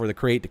and wait for the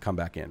create to come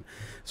back in.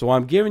 So while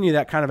I'm giving you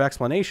that kind of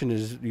explanation,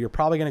 is you're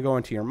probably going to go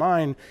into your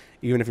mind,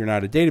 even if you're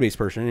not a database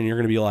person, and you're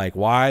going to be like,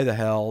 why the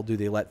hell do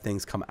they let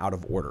things come out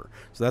of order?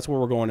 So that's where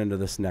we're going into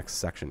this next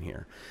section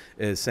here,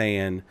 is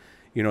saying,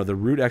 you know, the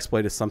root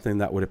exploit is something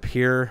that would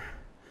appear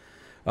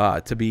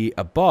to be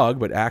a bug,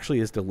 but actually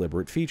is a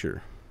deliberate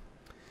feature.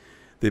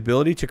 The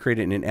ability to create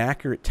an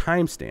inaccurate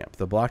timestamp.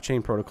 The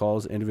blockchain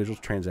protocols, individual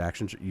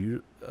transactions,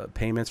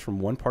 payments from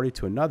one party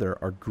to another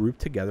are grouped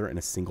together in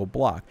a single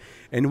block.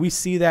 And we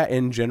see that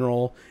in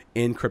general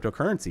in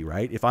cryptocurrency,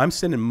 right? If I'm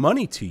sending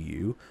money to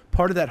you,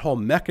 part of that whole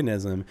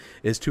mechanism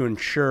is to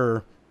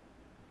ensure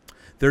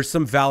there's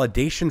some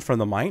validation from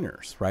the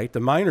miners, right? The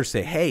miners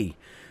say, hey,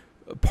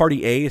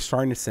 party A is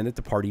trying to send it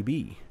to party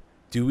B.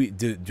 Do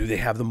they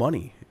have the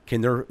money?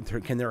 Can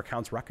their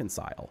accounts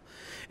reconcile?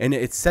 And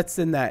it sets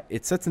in that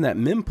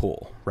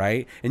mempool,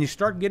 right? And you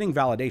start getting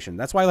validation.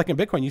 That's why, like in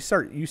Bitcoin,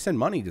 you send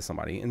money to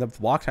somebody, and the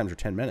block times are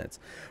 10 minutes.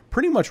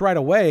 Pretty much right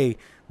away,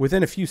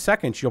 within a few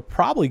seconds, you'll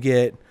probably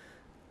get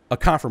a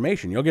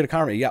confirmation. You'll get a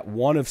confirmation. You got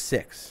 1 of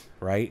 6,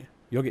 right?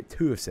 You'll get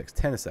 2 of 6,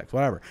 10 of 6,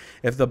 whatever.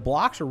 If the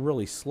blocks are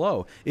really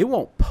slow, it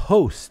won't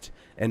post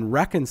and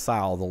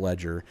reconcile the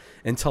ledger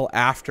until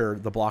after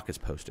the block is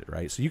posted,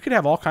 right? So you could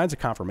have all kinds of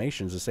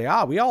confirmations to say,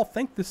 we all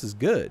think this is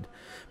good.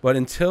 But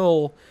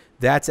until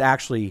that's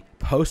actually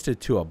posted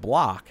to a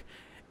block,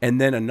 and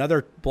then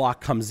another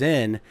block comes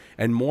in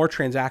and more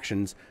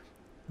transactions,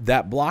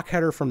 that block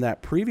header from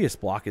that previous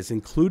block is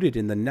included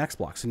in the next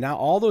block. So now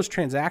all those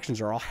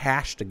transactions are all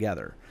hashed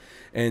together.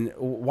 And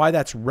why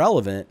that's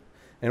relevant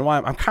and why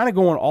I'm kind of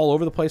going all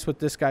over the place with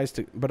this, guys,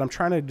 but I'm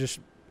trying to just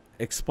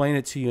explain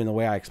it to you in the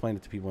way I explain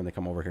it to people when they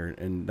come over here.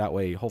 And that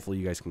way, hopefully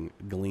you guys can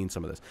glean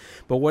some of this.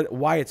 But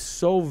why it's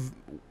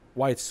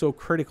so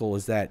critical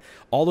is that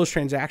all those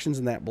transactions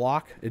in that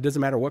block, it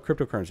doesn't matter what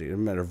cryptocurrency, it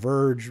doesn't matter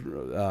Verge,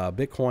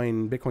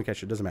 Bitcoin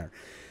Cash, it doesn't matter.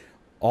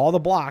 All the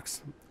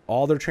blocks,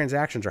 all their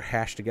transactions are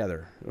hashed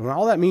together. And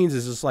all that means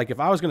is just like if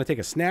I was going to take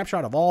a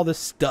snapshot of all this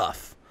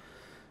stuff,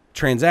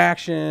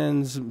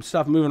 transactions,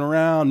 stuff moving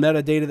around,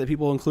 metadata that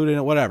people included in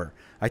it, whatever.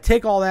 I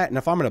take all that, and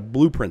if I'm going to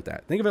blueprint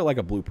that, think of it like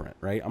a blueprint,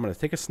 right? I'm going to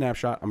take a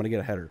snapshot. I'm going to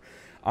get a header.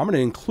 I'm going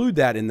to include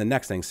that in the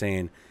next thing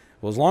saying,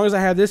 well, as long as I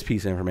have this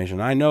piece of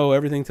information, I know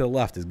everything to the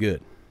left is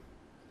good.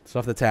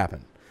 Stuff that's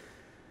happened.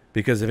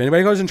 Because if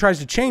anybody goes and tries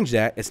to change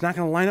that, it's not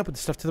going to line up with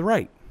the stuff to the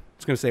right.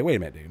 It's going to say, wait a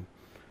minute, dude.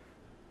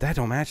 That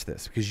don't match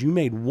this because you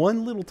made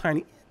one little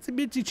tiny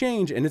itsy-bitsy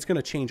change, and it's going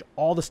to change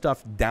all the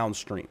stuff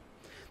downstream.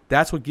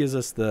 That's what gives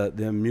us the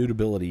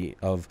immutability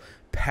of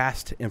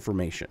past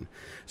information.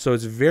 So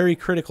it's very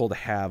critical to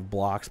have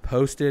blocks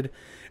posted.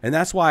 And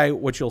that's why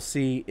what you'll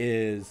see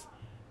is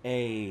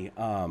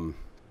you'll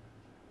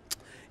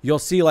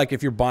see like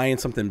if you're buying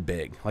something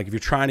big, like if you're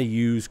trying to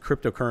use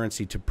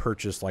cryptocurrency to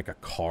purchase like a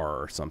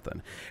car or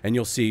something, and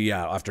you'll see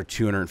after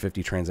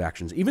 250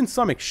 transactions, even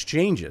some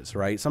exchanges,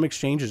 right? Some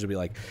exchanges will be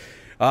like,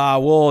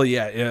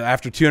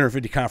 after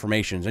 250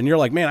 confirmations. And you're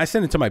like, man, I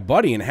sent it to my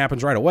buddy and it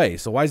happens right away.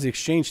 So why is the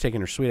exchange taking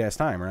their sweet ass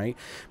time, right?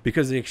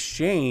 Because the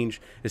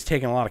exchange is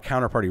taking a lot of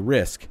counterparty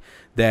risk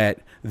that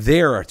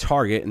they're a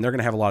target and they're going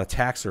to have a lot of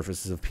attack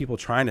surfaces of people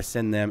trying to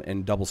send them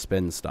and double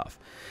spend stuff.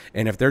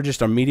 And if they're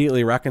just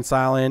immediately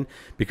reconciling,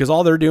 because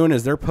all they're doing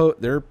is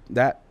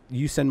that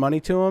you send money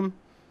to them,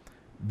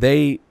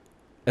 they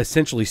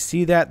essentially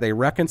see that, they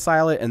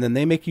reconcile it, and then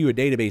they make you a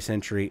database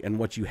entry in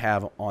what you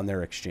have on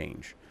their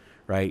exchange.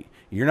 Right?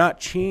 You're not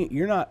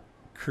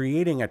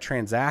creating a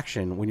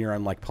transaction when you're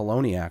on like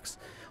Poloniex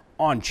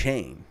on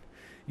chain.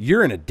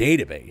 You're in a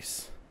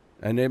database,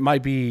 and it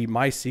might be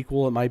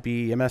MySQL, it might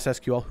be MS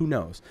SQL, who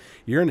knows?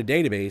 You're in a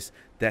database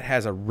that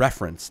has a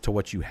reference to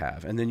what you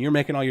have, and then you're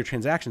making all your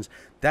transactions.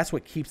 That's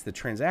what keeps the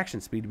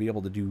transaction speed to be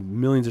able to do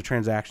millions of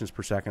transactions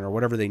per second or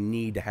whatever they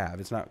need to have.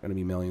 It's not going to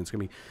be millions. It's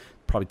going to be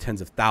probably tens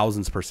of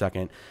thousands per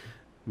second.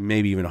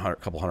 Maybe even a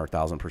couple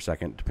 100,000 per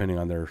second, depending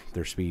on their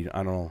speed.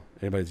 I don't know.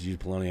 Anybody's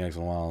used Poloniex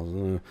in a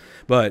while.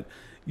 But,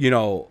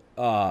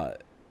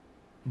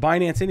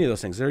 Binance, any of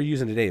those things, they're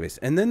using a database.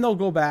 And then they'll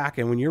go back,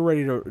 and when you're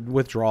ready to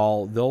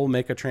withdraw, they'll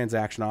make a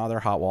transaction out of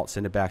their hot wallet,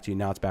 send it back to you.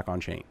 Now it's back on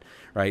chain,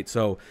 right?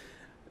 So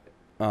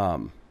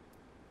what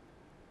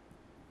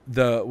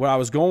I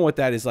was going with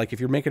that is like if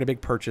you're making a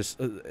big purchase,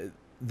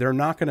 they're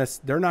not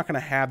gonna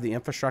have the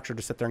infrastructure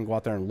to sit there and go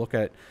out there and look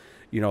at,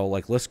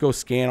 like let's go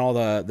scan all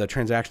the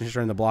transaction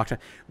history in the blockchain.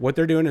 What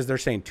they're doing is they're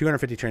saying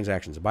 250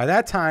 transactions. By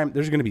that time,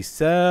 there's going to be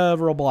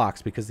several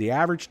blocks because the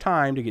average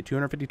time to get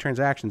 250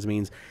 transactions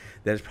means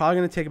that it's probably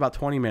going to take about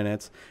 20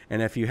 minutes.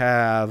 And if you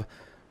have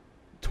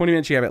 20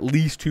 minutes, you have at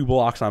least 2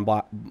 blocks on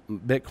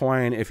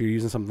Bitcoin. If you're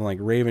using something like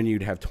Raven,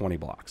 you'd have 20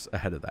 blocks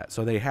ahead of that.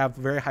 So they have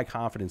very high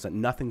confidence that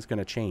nothing's going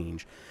to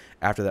change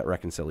after that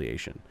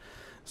reconciliation.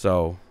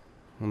 So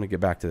let me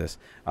get back to this.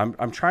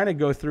 I'm trying to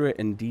go through it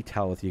in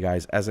detail with you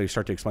guys as I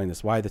start to explain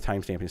this, why the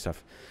timestamping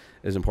stuff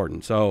is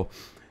important. So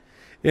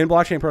in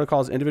blockchain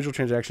protocols, individual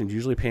transactions,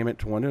 usually payment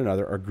to one to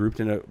another, are grouped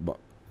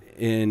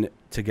in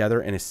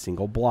together in a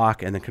single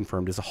block and then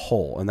confirmed as a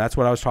whole. And that's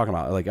what I was talking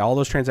about. Like all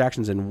those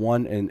transactions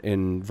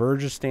in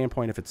Verge's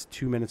standpoint, if it's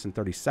 2 minutes and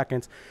 30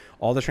 seconds,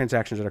 all the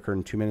transactions that occurred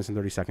in 2 minutes and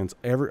 30 seconds,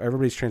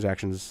 everybody's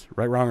transactions,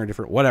 right, wrong, or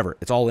different, whatever,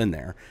 it's all in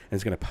there. And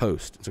it's going to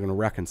post. It's going to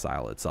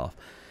reconcile itself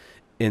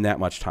in that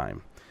much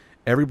time.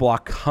 Every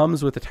block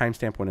comes with a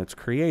timestamp when it's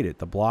created.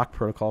 The block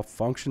protocol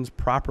functions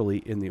properly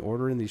in the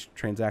order in these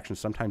transactions,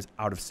 sometimes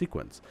out of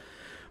sequence.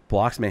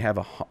 Blocks may have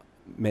a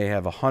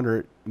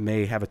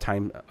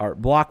time, or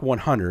block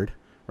 100,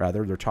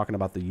 rather, they're talking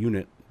about the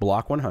unit,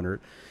 block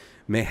 100,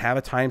 may have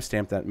a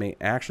timestamp that may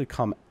actually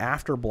come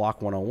after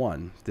block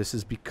 101. This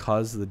is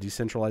because the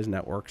decentralized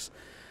networks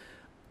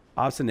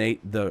obstinate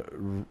the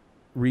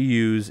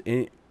refuse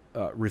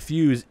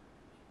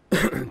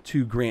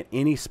to grant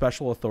any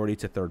special authority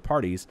to third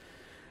parties,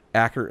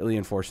 accurately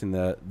enforcing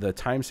the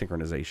time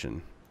synchronization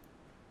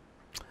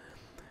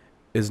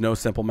is no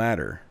simple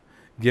matter.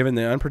 Given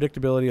the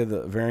unpredictability of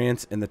the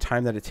variance and the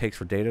time that it takes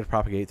for data to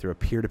propagate through a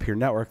peer-to-peer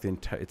network,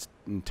 it's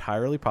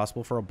entirely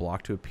possible for a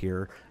block to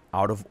appear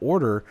out of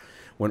order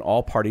when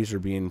all parties are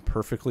being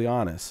perfectly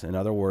honest. In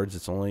other words,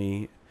 it's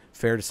only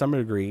fair to some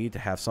degree to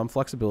have some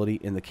flexibility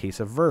in the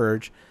case of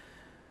Verge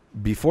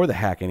before the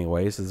hack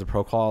anyways, is the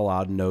protocol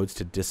allowed nodes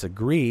to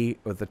disagree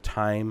with the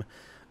time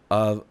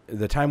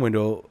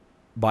window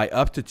by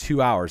up to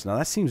 2 hours. Now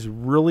that seems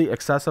really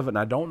excessive, and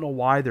I don't know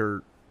why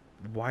they're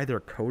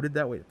coded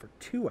that way. For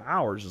 2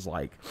 hours is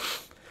like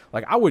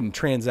I wouldn't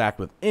transact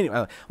with any,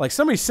 like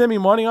somebody send me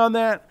money on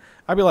that,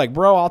 I'd be like,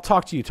 bro, I'll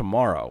talk to you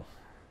tomorrow,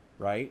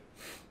 right?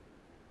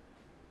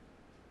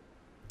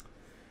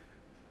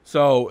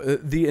 So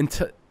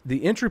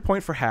the entry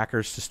point for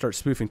hackers to start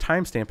spoofing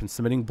timestamp and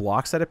submitting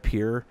blocks that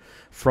appear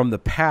from the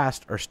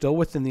past are still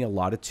within the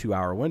allotted 2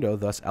 hour window,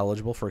 thus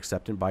eligible for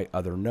acceptance by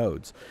other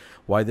nodes.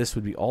 Why this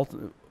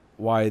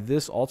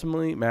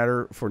ultimately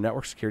matter for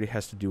network security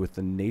has to do with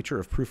the nature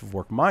of proof of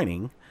work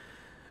mining.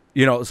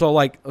 You know, so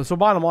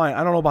bottom line,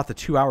 I don't know about the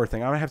 2 hour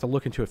thing. I'm gonna have to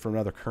look into it for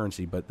another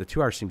currency, but the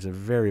 2 hours seems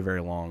very,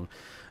 very long.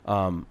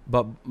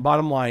 But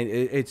bottom line,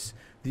 it's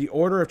the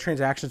order of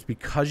transactions,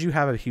 because you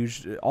have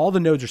all the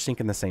nodes are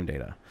syncing the same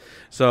data.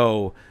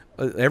 So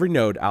every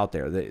node out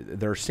there,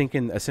 they're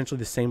syncing essentially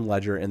the same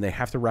ledger, and they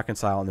have to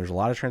reconcile, and there's a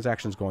lot of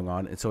transactions going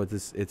on. And so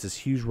it's this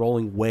huge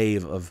rolling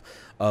wave of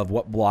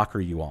what block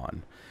are you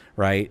on,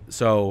 right?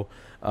 So,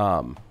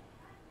 and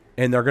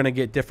they're going to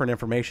get different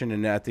information,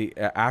 and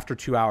after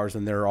 2 hours,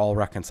 and they're all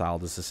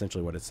reconciled. Is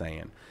essentially what it's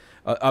saying.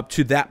 Up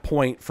to that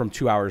point from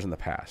 2 hours in the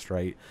past,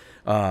 right?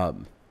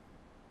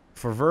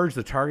 For Verge,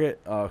 the target.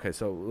 Okay,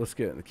 so let's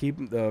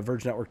keep the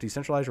Verge network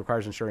decentralized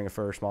requires ensuring a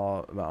fair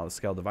small amount of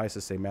scale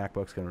devices, say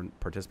MacBooks, can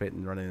participate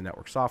in running the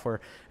network software.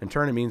 In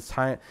turn, it means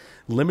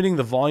limiting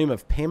the volume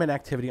of payment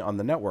activity on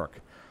the network.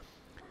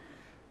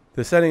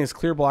 The setting is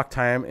clear block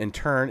time. In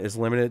turn, is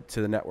limited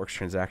to the network's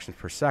transactions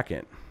per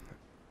second.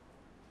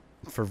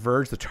 For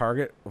Verge, the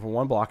target for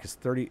one block is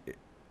 30.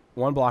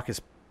 One block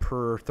is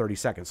per 30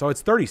 seconds. So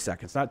it's 30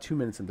 seconds, not 2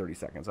 minutes and 30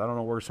 seconds. I don't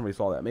know where somebody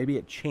saw that. Maybe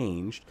it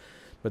changed,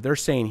 but they're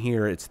saying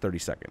here it's 30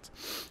 seconds.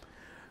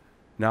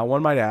 Now,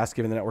 one might ask,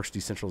 given the network's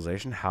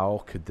decentralization,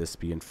 how could this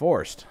be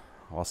enforced?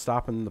 While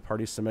stopping the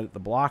parties submit the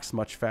blocks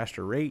much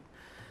faster rate,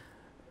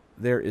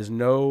 there is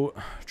no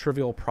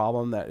trivial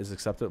problem that is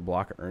accepted. The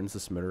block earns the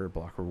submitter a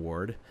block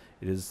reward.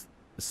 It is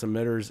the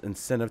submitter's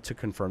incentive to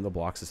confirm the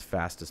blocks as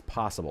fast as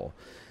possible.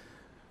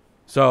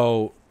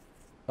 So,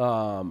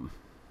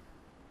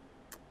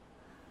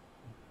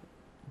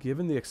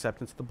 given the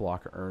acceptance, the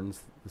block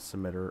earns the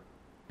submitter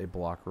a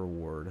block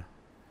reward.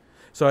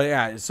 So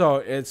yeah, so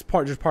it's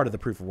just part of the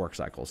proof of work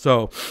cycle.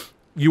 So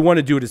you want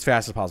to do it as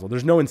fast as possible.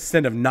 There's no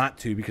incentive not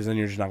to, because then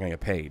you're just not going to get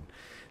paid.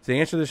 So to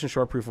answer this in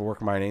short, proof of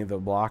work mining, the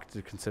block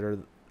to consider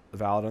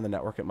valid on the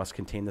network, it must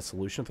contain the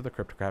solution for the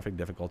cryptographic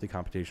difficulty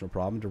computational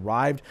problem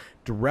derived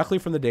directly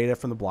from the data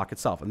from the block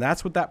itself. And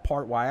that's what that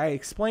part, why I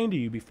explained to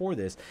you before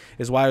this,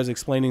 is why I was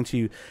explaining to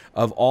you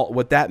of all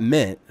what that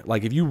meant.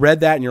 Like if you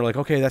read that and you're like,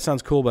 okay, that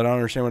sounds cool, but I don't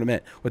understand what it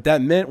meant. What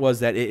that meant was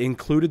that it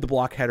included the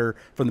block header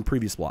from the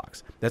previous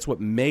blocks. That's what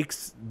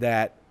makes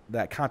that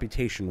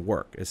computation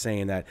work, is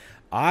saying that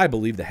I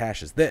believe the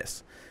hash is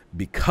this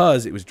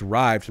because it was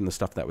derived from the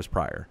stuff that was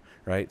prior,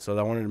 right? So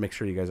I wanted to make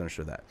sure you guys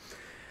understood that.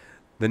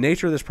 The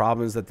nature of this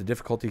problem is that the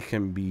difficulty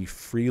can be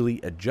freely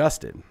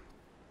adjusted.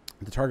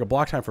 The target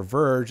block time for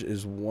Verge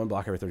is 1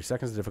 block every 30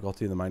 seconds. The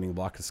difficulty of the mining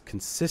block is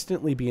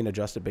consistently being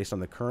adjusted based on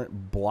the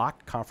current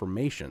block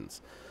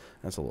confirmations.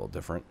 That's a little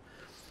different.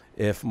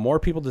 If more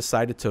people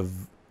decided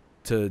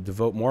to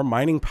devote more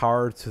mining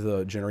power to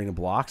the generating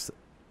blocks,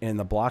 and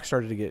the blocks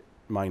started to get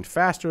mined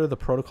faster, the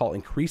protocol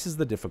increases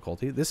the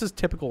difficulty. This is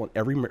typical in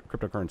every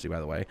cryptocurrency, by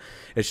the way.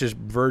 It's just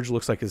Verge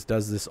looks like it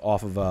does this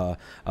off of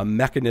a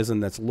mechanism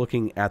that's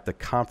looking at the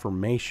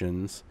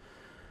confirmations,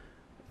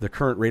 the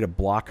current rate of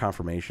block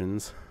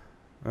confirmations.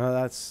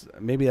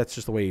 Maybe that's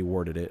just the way he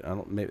worded it.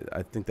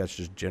 I think that's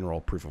just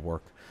general proof of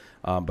work.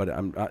 But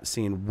I'm not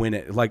seeing when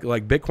it like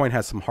Bitcoin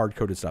has some hard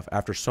coded stuff.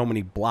 After so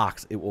many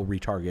blocks, it will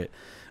retarget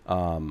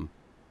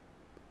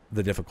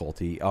the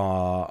difficulty.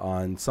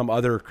 On some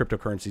other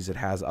cryptocurrencies, it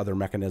has other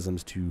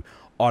mechanisms to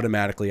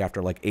automatically,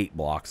 after like 8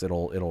 blocks,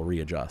 it'll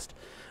readjust.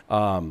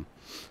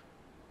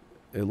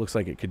 It looks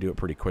like it could do it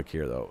pretty quick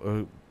here,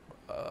 though.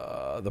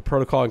 The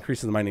protocol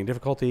increases the mining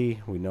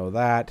difficulty. We know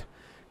that.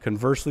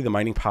 Conversely, the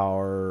mining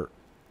power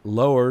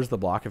lowers the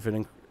block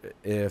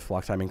if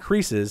block time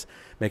increases,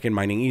 making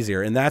mining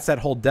easier. And that's that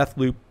whole death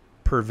loop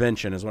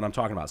prevention is what I'm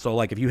talking about. So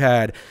like if you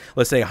had,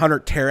 let's say,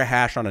 100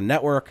 terahash on a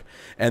network,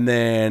 and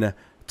then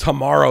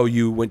tomorrow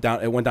it went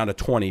down to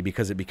 20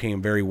 because it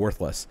became very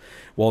worthless.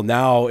 Well,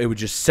 now it would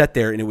just sit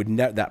there, and it would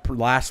that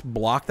last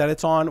block that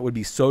it's on would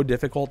be so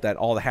difficult that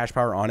all the hash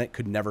power on it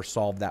could never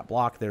solve that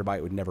block, thereby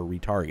it would never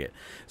retarget.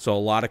 So a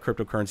lot of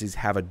cryptocurrencies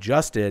have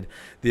adjusted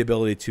the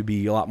ability to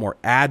be a lot more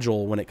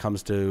agile when it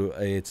comes to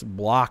its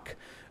block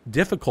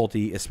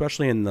difficulty,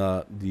 especially in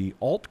the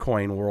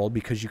altcoin world,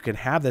 because you can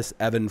have this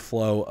ebb and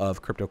flow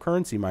of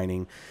cryptocurrency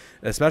mining,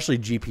 especially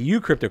GPU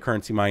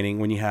cryptocurrency mining,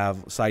 when you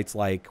have sites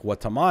like What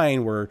to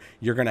Mine, where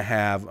you're going to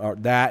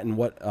have that, and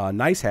what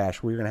NiceHash,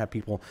 where you're going to have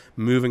people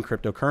moving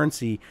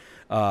cryptocurrency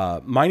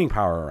mining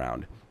power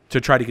around to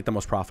try to get the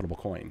most profitable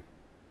coin.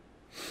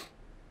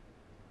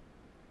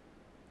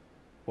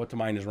 What to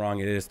Mine is wrong.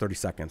 It is 30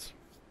 seconds.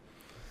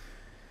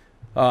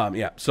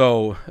 Yeah.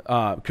 So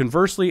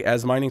conversely,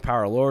 as mining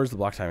power lowers, the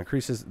block time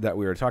increases. That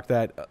we already talked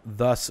that.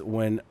 Thus,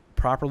 when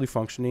properly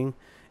functioning,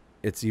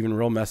 it's even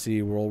real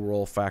messy.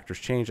 World factors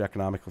change,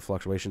 economical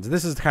fluctuations.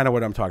 This is kind of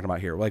what I'm talking about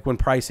here. Like when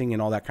pricing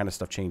and all that kind of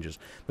stuff changes,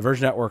 the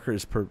Verge network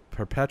is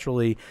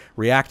perpetually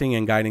reacting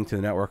and guiding to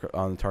the network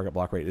on the target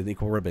block rate in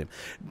equilibrium.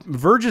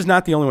 Verge is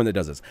not the only one that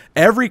does this.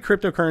 Every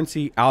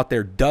cryptocurrency out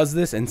there does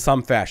this in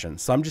some fashion.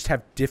 Some just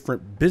have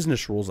different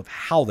business rules of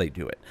how they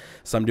do it.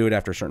 Some do it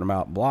after a certain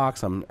amount of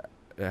blocks. Some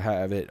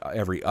have it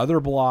every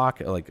other block,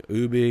 like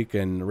Ubik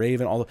and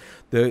Raven.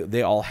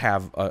 They all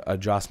have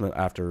adjustment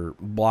after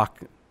block.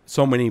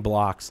 So many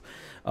blocks.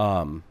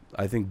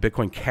 I think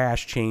Bitcoin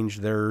Cash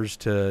changed theirs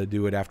to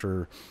do it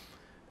after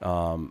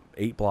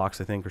 8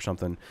 blocks, I think, or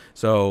something.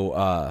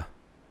 So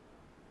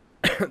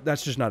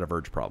that's just not a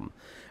Verge problem.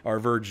 Our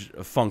Verge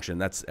function,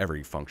 that's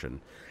every function.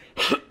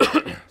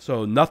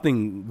 So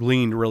nothing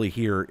gleaned really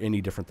here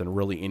any different than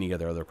really any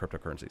other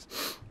cryptocurrencies.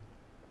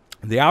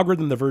 The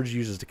algorithm the Verge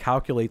uses to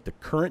calculate the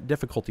current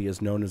difficulty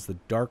is known as the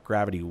dark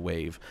gravity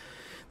wave.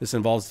 This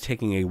involves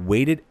taking a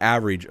weighted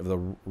average of the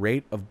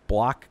rate of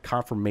block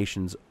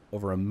confirmations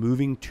over a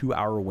moving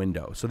 2-hour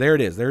window. So there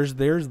it is. There's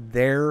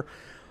their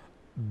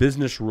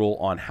business rule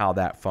on how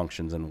that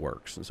functions and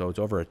works. So it's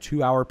over a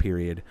 2-hour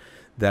period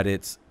that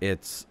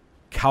it's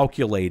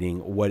calculating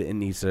what it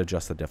needs to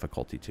adjust the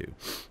difficulty to.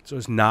 So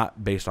it's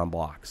not based on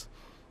blocks.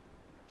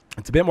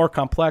 It's a bit more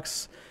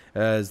complex,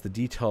 as the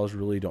details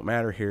really don't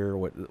matter here.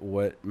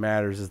 What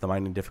matters is the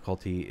mining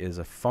difficulty is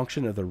a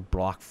function of the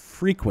block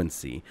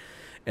frequency.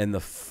 And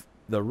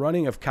the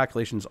running of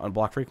calculations on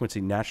block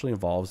frequency naturally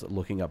involves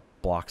looking up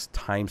blocks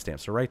timestamps.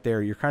 So right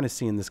there, you're kind of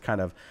seeing this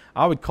kind of,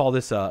 I would call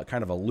this a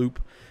kind of a loop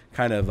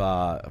kind of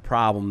a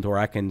problem where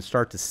I can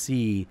start to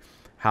see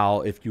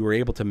how if you were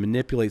able to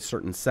manipulate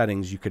certain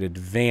settings, you could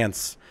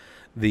advance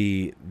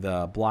the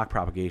block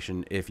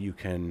propagation if you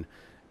can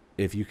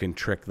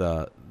trick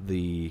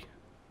the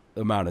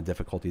amount of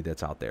difficulty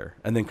that's out there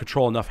and then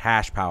control enough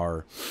hash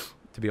power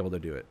to be able to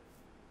do it.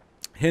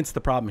 Hence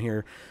the problem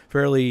here,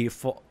 fairly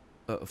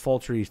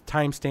faulty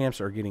timestamps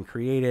are getting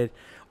created,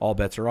 all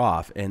bets are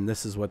off. And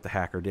this is what the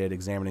hacker did.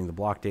 Examining the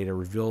block data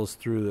reveals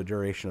through the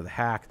duration of the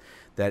hack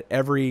that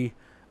every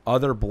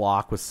other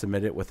block was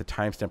submitted with a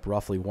timestamp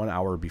roughly 1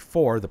 hour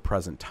before the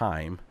present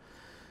time,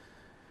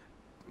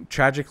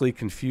 tragically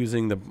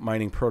confusing the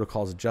mining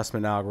protocol's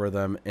adjustment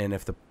algorithm. And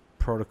if the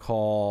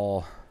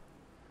protocol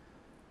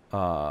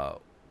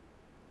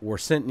were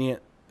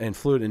sentient and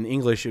fluent in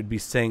English, it would be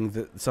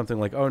saying something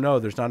like, oh no,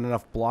 there's not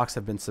enough blocks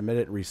have been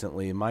submitted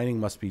recently. Mining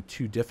must be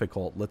too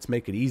difficult. Let's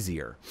make it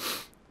easier.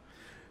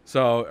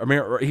 So, I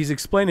mean, he's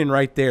explaining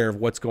right there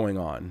what's going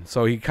on.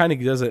 So he kind of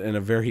does it in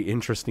a very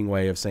interesting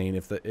way of saying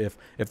if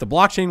the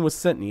blockchain was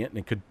sentient and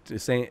it could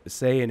say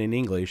it in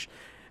English,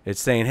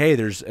 it's saying, hey,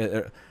 there's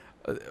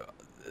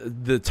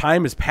the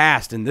time has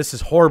passed and this is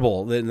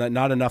horrible.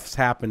 Not enough's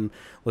happened.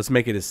 Let's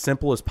make it as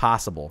simple as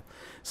possible.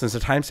 Since the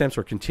timestamps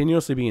were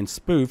continuously being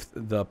spoofed,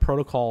 the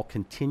protocol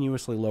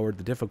continuously lowered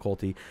the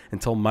difficulty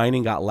until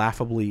mining got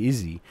laughably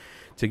easy.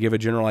 To give a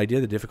general idea,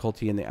 the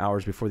difficulty in the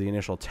hours before the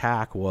initial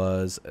attack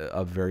was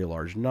a very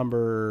large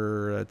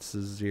number. That's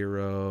a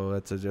 0.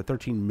 That's a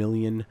 13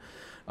 million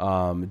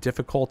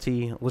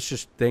difficulty. Let's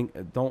just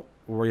think. Don't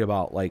worry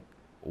about like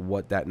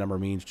what that number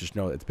means. Just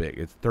know it's big.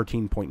 It's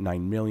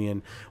 13.9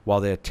 million,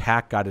 while the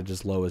attack got it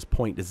as low as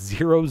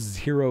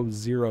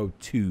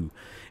 0.0002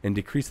 and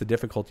decreased the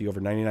difficulty over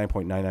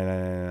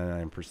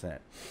 99.9999%.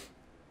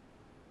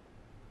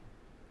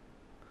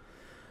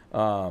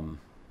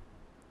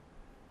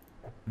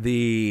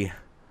 The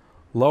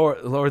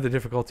lower the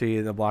difficulty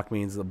in the block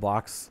means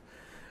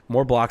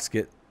more blocks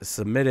get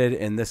submitted.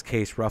 In this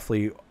case,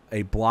 roughly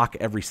a block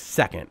every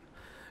second.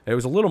 It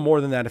was a little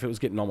more than that if it was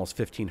getting almost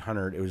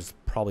 1,500. It was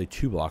probably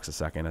 2 blocks a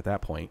second at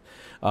that point.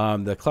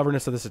 The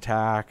cleverness of this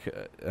attack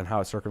and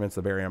how it circumvents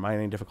the barrier of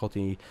mining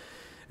difficulty,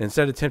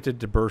 instead attempted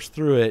to burst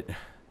through it,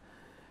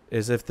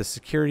 is if the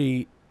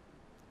security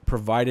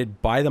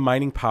provided by the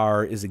mining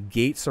power is a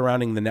gate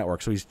surrounding the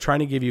network. So he's trying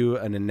to give you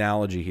an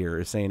analogy here.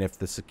 Is saying if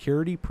the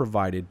security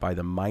provided by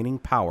the mining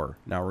power,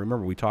 now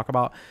remember we talk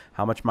about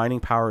how much mining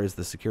power is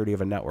the security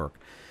of a network,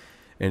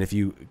 and if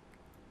you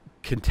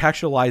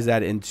contextualize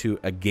that into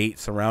a gate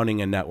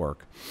surrounding a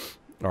network,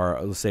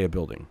 or let's say a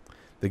building,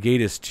 the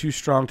gate is too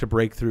strong to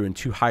break through and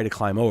too high to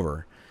climb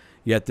over.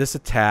 Yet this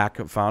attack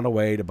found a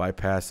way to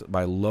bypass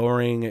by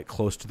lowering it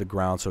close to the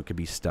ground so it could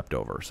be stepped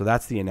over. So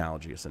that's the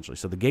analogy essentially.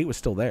 So the gate was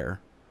still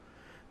there.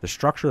 The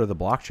structure of the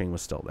blockchain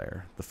was still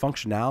there. The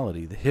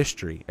functionality, the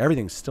history,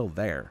 everything's still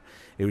there.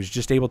 It was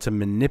just able to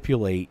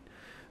manipulate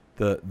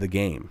the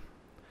game.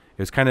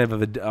 It was kind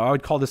of I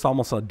would call this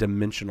almost a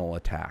dimensional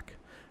attack,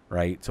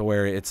 right? So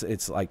where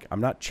it's like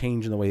I'm not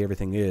changing the way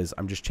everything is.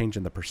 I'm just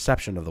changing the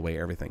perception of the way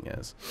everything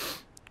is,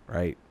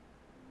 right?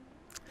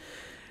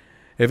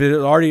 If it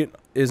already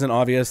isn't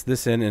obvious,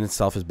 this in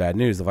itself is bad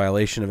news. The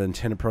violation of an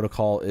intended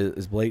protocol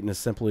is blatant as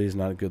simply is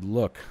not a good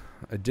look.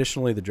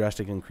 Additionally, the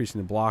drastic increase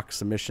in the block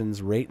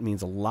submissions rate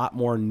means a lot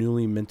more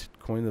newly minted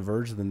coin to the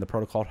Verge than the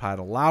protocol had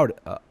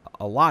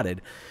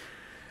allotted,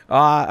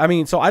 I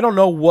mean, so I don't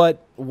know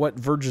what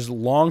Verge's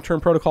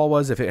long-term protocol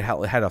was, if it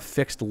had a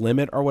fixed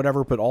limit or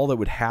whatever, but all that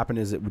would happen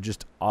is it would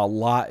just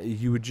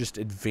you would just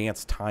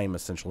advance time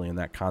essentially in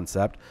that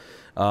concept.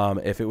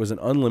 If it was an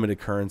unlimited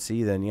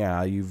currency, then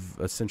yeah, you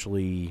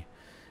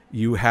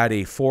had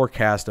a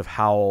forecast of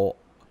how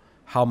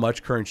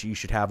much currency you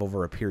should have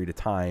over a period of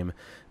time,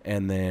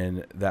 and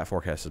then that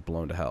forecast is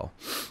blown to hell.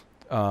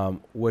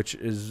 Which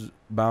is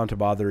bound to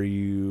bother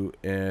you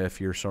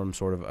if you're some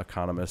sort of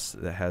economist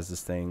that has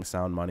this thing,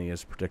 sound money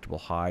is predictable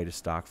high to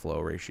stock flow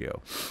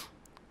ratio.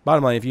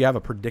 Bottom line, if you have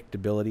a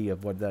predictability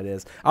of what that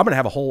is, I'm going to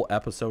have a whole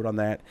episode on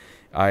that.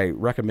 I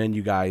recommend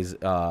you guys,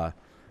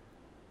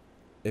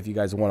 if you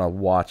guys want to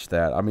watch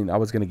that. I mean, I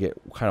was going to get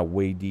kind of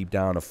way deep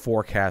down of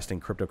forecasting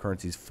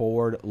cryptocurrencies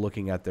forward,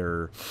 looking at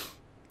their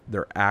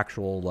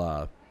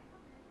actual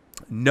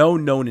no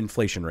known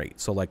inflation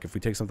rate. So like if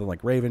we take something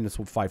like Raven, it's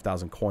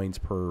 5,000 coins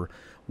per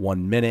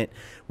 1 minute.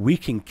 We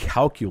can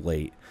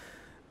calculate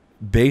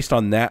based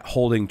on that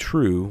holding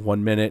true,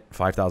 1 minute,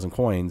 5,000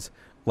 coins,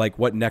 like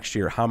what next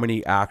year, how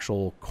many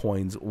actual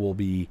coins will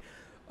be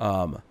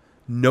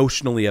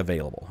notionally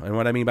available. And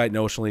what I mean by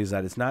notionally is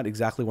that it's not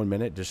exactly 1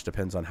 minute. It just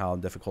depends on how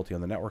difficulty on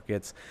the network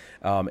gets.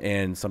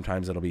 And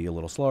sometimes it'll be a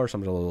little slower,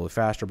 sometimes a little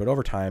faster, but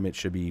over time it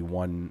should be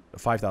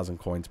 5,000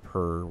 coins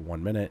per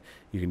 1 minute.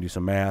 You can do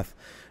some math,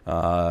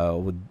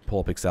 we'll pull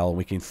up Excel, and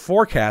we can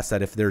forecast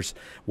that if there's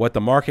what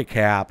the market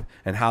cap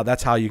and how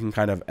that's how you can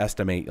kind of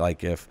estimate,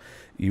 like if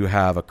you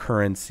have a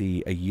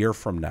currency a year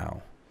from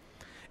now,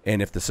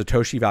 and if the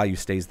Satoshi value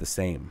stays the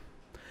same,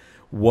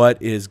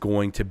 what is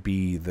going to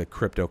be the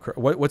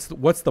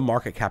what's the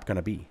market cap going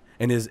to be?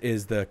 And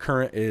is the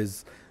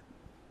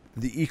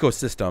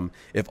ecosystem,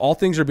 if all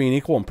things are being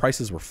equal and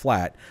prices were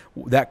flat,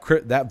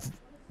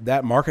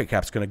 that market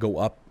cap's going to go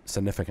up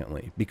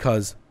significantly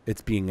because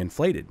it's being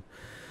inflated.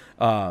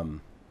 16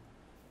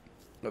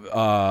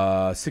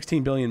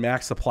 billion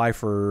max supply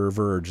for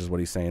Verge is what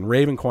he's saying.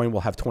 Ravencoin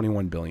will have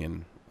 21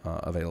 billion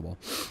available.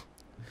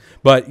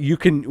 But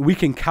we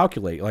can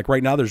calculate, like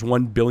right now there's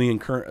 1 billion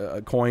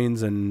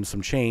coins and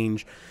some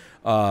change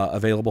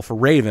available for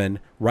Raven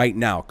right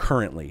now,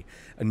 currently.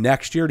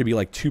 Next year to be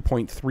like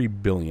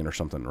 2.3 billion or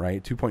something,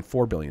 right?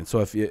 2.4 billion. So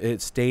if it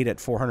stayed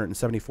at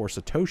 474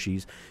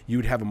 Satoshis, you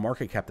would have a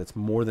market cap that's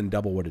more than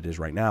double what it is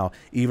right now,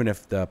 even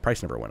if the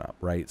price never went up,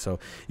 right? So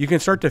you can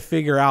start to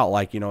figure out,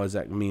 like, does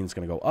that mean it's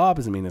going to go up?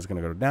 Does it mean it's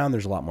going to go down?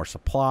 There's a lot more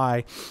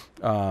supply.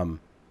 And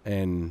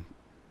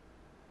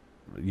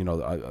I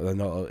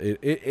know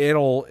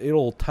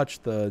it'll touch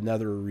the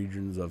nether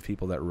regions of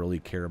people that really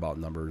care about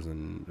numbers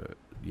and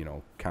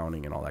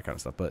counting and all that kind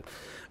of stuff. But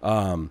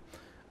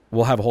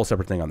we'll have a whole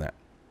separate thing on that.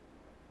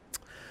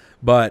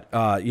 But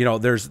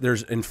there's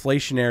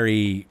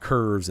inflationary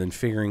curves and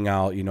figuring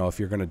out if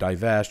you're going to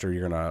divest or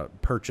you're going to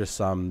purchase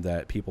some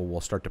that people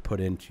will start to put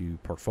into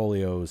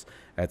portfolios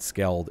at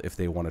scale if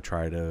they want to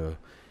try to.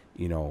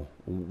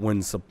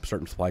 When's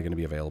certain supply going to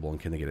be available and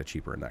can they get it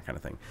cheaper and that kind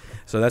of thing.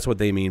 So that's what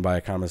they mean by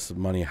economists'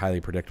 money,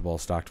 highly predictable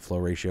stock to flow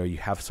ratio. You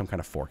have some kind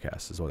of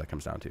forecast is what that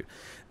comes down to.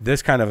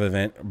 This kind of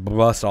event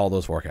busts all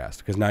those forecasts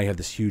because now you have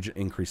this huge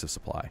increase of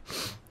supply.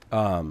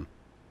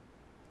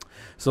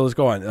 So let's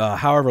go on.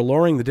 However,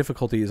 lowering the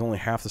difficulty is only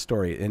half the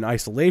story. In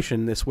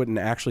isolation, this wouldn't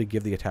actually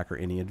give the attacker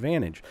any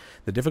advantage.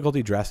 The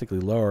difficulty drastically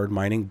lowered,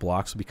 mining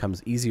blocks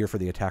becomes easier for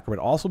the attacker, but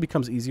also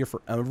becomes easier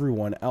for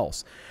everyone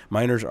else.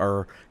 Miners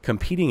are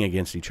competing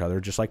against each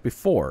other just like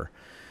before.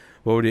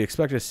 What would you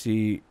expect to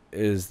see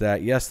is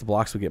that, yes, the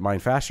blocks would get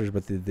mined faster,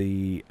 but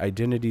the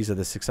identities of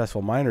the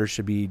successful miners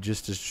should be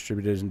just as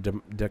distributed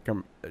and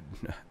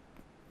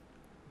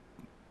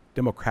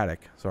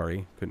democratic.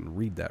 Sorry, couldn't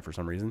read that for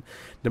some reason.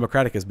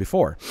 Democratic as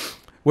before,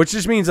 which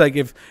just means like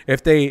if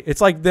it's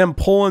like them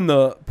pulling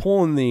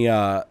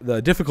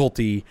the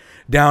difficulty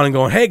down and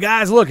going, hey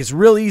guys, look, it's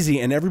real easy,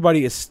 and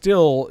everybody is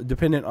still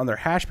dependent on their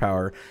hash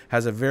power,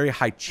 has a very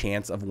high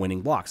chance of winning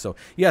blocks. So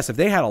yes, if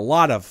they had a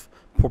lot of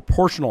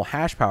proportional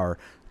hash power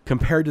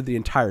compared to the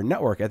entire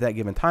network at that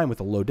given time with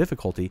a low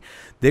difficulty,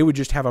 they would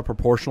just have a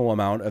proportional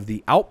amount of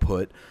the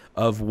output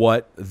of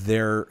what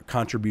their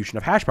contribution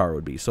of hash power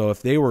would be. So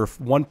if they were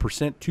 1%,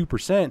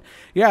 2%,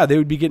 yeah, they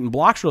would be getting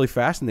blocks really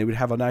fast and they would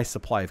have a nice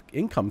supply of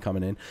income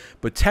coming in.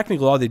 But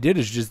technically all they did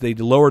is just they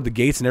lowered the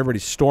gates and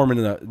everybody's storming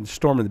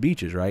the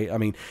beaches, right? I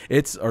mean,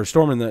 or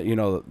storming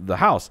the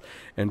house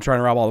and trying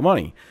to rob all the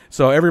money.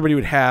 So everybody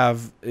would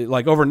have,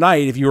 like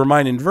overnight, if you were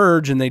mining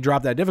Verge and they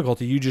dropped that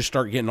difficulty, you just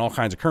start getting all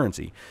kinds of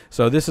currency.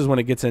 So this is when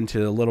it gets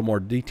into a little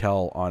more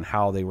detail on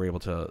how they were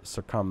able to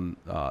circum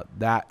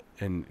that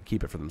and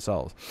keep it for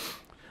themselves.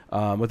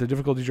 With the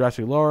difficulty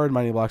drastically lowered,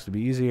 mining blocks would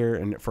be easier,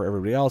 and for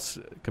everybody else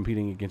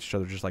competing against each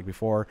other just like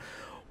before.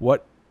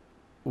 What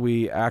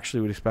we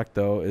actually would expect,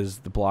 though, is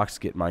the blocks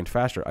get mined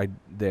faster.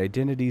 The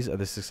identities of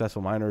the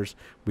successful miners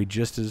we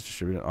just as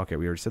distributed. Okay,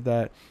 we already said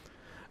that.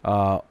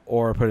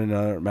 Or put in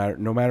another matter,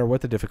 no matter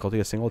what the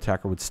difficulty, a single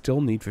attacker would still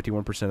need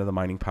 51% of the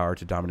mining power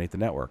to dominate the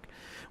network,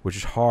 which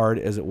is hard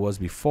as it was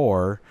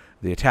before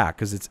the attack,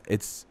 because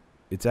it's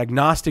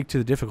agnostic to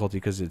the difficulty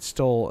because it's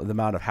still the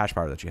amount of hash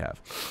power that you have.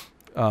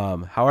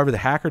 However, the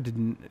hacker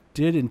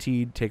did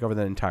indeed take over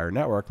the entire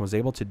network and was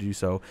able to do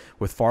so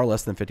with far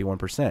less than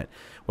 51%.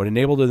 What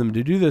enabled them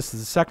to do this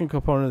is the second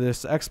component of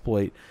this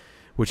exploit,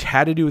 which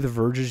had to do with the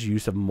Verge's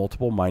use of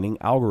multiple mining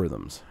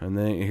algorithms. And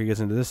then here he gets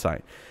into this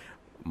side.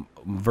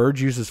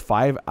 Verge uses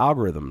 5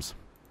 algorithms.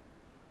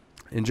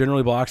 And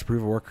generally, blocks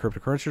proof of work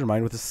cryptocurrencies are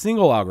mined with a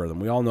single algorithm.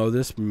 We all know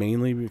this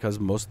mainly because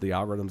most of the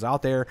algorithms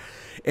out there.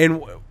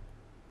 And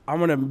I'm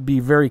going to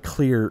be very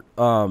clear,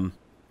 not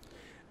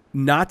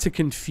to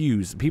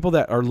confuse people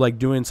that are like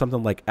doing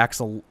something like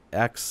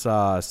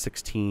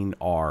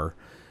X16R,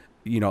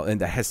 you know, and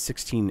that has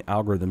 16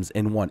 algorithms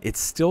in one. It's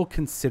still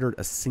considered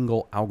a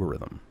single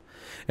algorithm.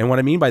 And what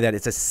I mean by that,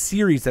 it's a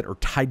series that are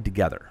tied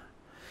together.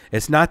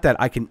 It's not that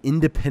I can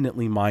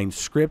independently mine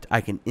Script.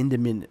 I can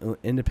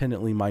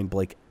independently mine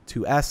Blake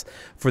 2S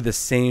for the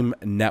same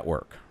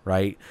network,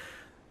 right?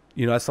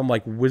 You know, that's some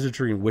like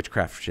wizardry and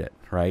witchcraft shit,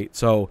 right?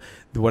 So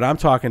what I'm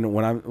talking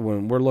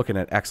when we're looking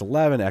at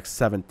X11,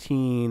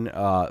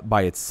 X17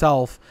 by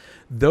itself,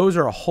 those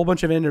are a whole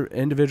bunch of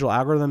individual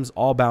algorithms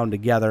all bound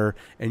together,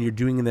 and you're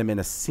doing them in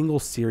a single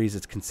series.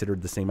 It's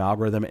considered the same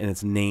algorithm, and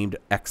it's named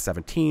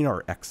X17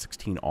 or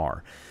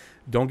X16R.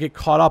 Don't get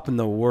caught up in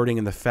the wording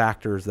and the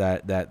factors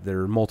that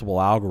there are multiple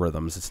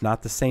algorithms. It's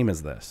not the same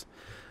as this.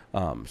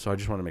 So I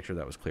just want to make sure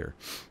that was clear.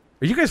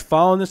 Are you guys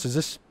following this? Is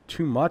this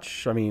too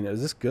much? I mean,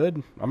 is this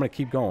good? I'm going to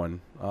keep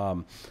going.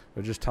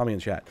 But just tell me in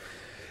chat.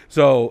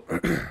 So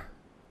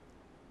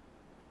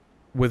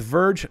with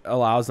Verge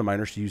allows the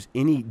miners to use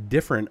any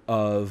different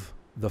of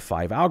the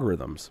 5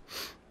 algorithms.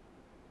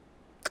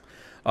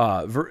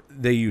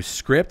 They use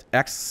Script,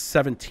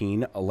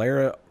 X17,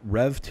 Lyra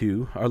Rev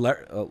 2, or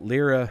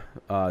Lyra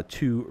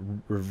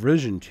 2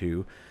 Revision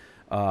 2,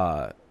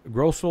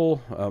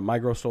 Grossel,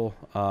 MyGrossel,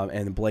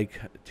 and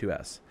Blake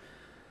 2S.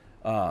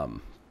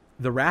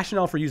 The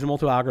rationale for using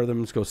multiple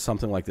algorithms goes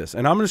something like this.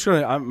 And I'm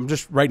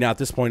just right now at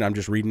this point, I'm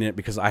just reading it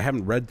because I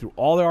haven't read through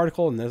all the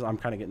article, and I'm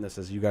kind of getting this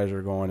as you guys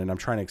are going, and I'm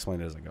trying to explain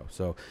it as I go.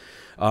 So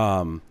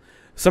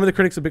some of the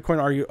critics of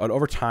Bitcoin argue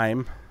over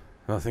time,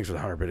 thanks for the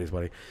 100 biddies,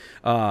 buddy.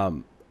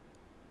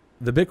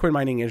 The Bitcoin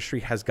mining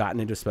industry has gotten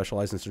into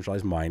specialized and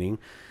centralized mining.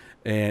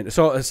 And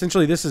so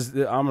essentially this is,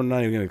 I'm not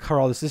even going to cover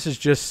all this. This is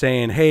just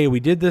saying, hey, we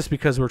did this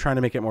because we're trying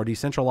to make it more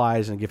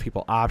decentralized and give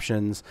people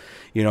options.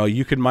 You know,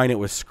 you could mine it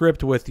with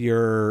Script with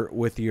your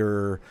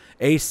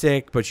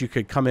ASIC, but you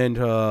could come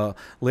into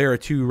Lyra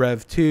 2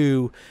 Rev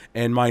 2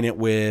 and mine it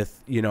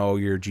with, you know,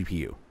 your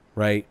GPU,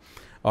 right?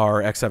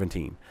 Or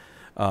X17.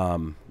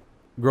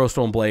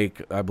 Grossel and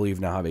Blake, I believe,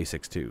 now have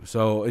ASICs too.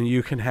 So, and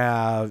you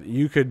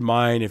could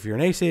mine, if you're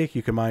an ASIC,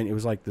 you can mine. It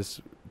was like this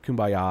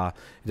kumbaya.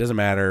 It doesn't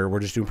matter. We're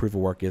just doing proof of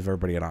work. Give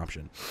everybody an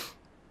option.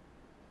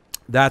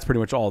 That's pretty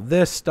much all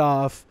this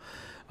stuff.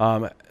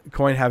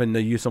 Coin having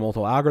the use of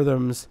multiple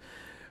algorithms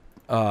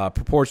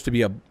purports to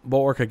be a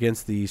bulwark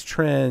against these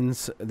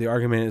trends. The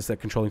argument is that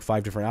controlling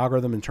 5 different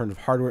algorithms in terms of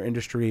hardware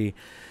industry,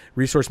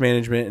 resource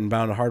management, and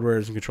bound hardware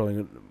is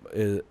controlling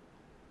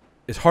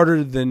is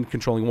harder than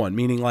controlling one.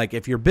 Meaning, like,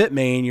 if you're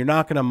Bitmain, you're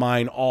not going to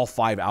mine all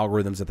 5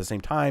 algorithms at the same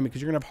time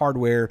because you're going to have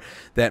hardware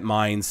that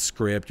mines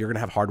Script. You're going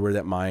to have hardware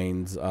that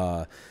mines,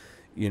 Grossel.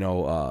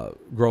 You're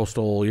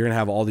going to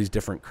have all these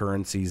different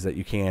currencies that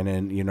you can,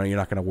 and you know you're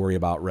not going to worry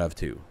about Rev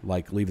 2.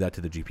 Like, leave that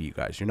to the GPU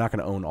guys. You're not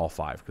going to own all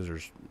 5 because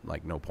there's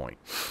like no point.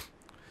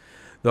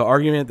 The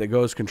argument that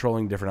goes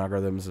controlling different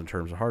algorithms in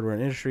terms of hardware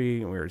and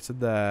industry, and we already said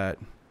that.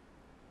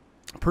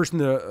 Person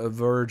to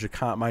Verge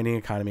mining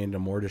economy into a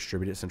more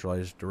distributed,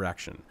 centralized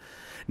direction.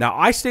 Now,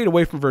 I stayed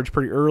away from Verge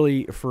pretty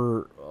early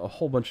for a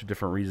whole bunch of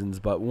different reasons,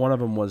 but one of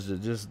them was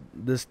just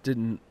this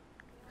didn't.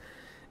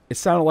 It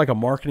sounded like a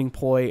marketing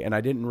ploy, and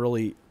I didn't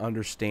really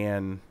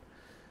understand.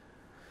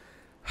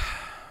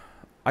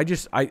 I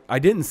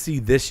didn't see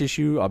this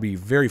issue. I'll be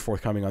very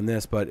forthcoming on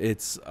this, but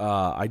it's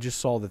I just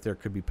saw that there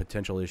could be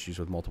potential issues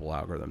with multiple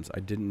algorithms.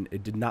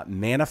 It did not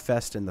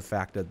manifest in the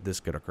fact that this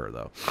could occur,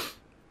 though.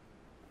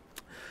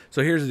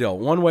 So here's the deal.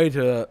 One way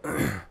to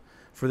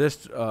for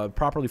this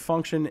properly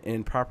function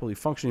and properly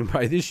functioning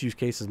by this use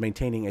case is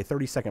maintaining a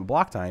 30-second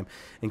block time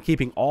and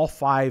keeping all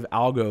 5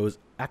 algos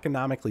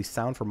economically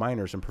sound for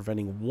miners, and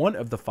preventing one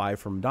of the 5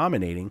 from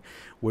dominating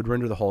would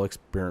render the whole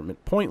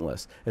experiment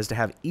pointless, as to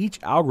have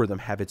each algorithm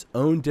have its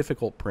own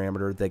difficult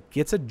parameter that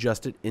gets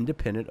adjusted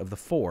independent of the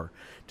 4.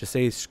 To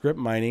say Script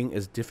mining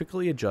is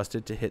difficultly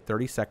adjusted to hit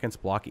 30 seconds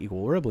block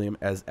equilibrium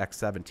as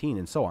X17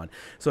 and so on.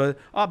 So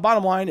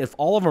bottom line, if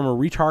all of them are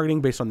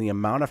retargeting based on the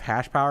amount of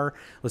hash power,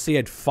 let's say you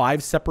had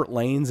 5 separate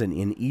lanes, and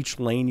in each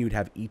lane you'd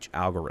have each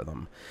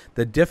algorithm.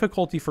 The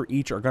difficulty for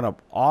each are going to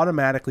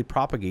automatically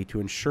propagate to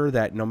ensure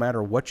that no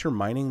matter what you're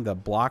mining, the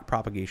block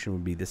propagation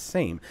would be the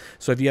same.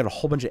 So if you have a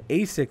whole bunch of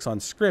ASICs on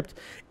Script,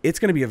 it's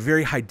going to be a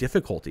very high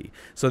difficulty.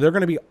 So they're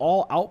going to be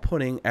all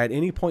outputting at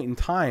any point in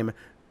time,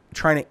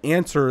 trying to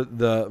answer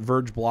the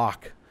Verge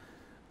block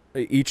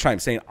each time,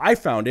 saying, I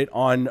found it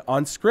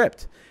on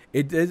Script.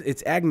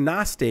 It's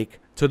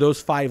agnostic to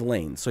those 5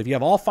 lanes. So if you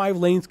have all 5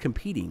 lanes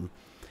competing,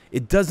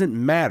 it doesn't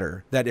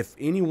matter that if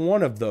any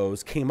one of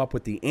those came up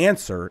with the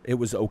answer, it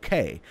was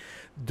okay.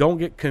 don't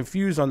get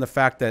confused on the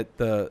fact that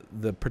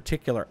the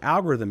particular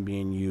algorithm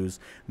being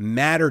used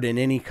mattered in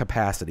any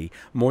capacity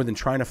more than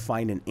trying to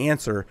find an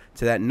answer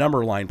to that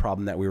number line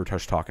problem that we were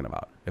just talking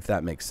about, if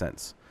that makes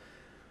sense.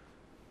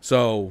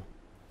 So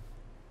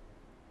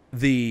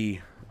the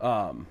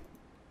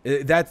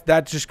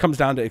that just comes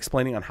down to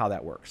explaining on how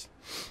that works.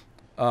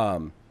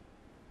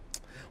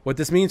 What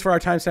this means for our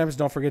timestamps,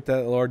 don't forget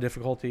that lower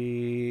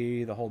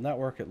difficulty, the whole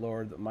network, it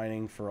lowered the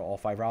mining for all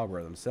 5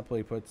 algorithms.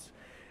 Simply puts,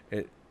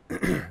 it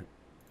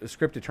the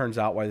script, it turns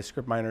out, why the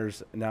script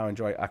miners now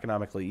enjoy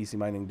economically easy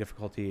mining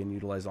difficulty and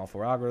utilize all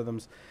 4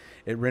 algorithms.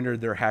 It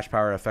rendered their hash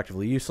power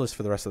effectively useless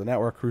for the rest of the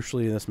network.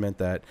 Crucially, this meant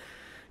that,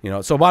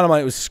 so bottom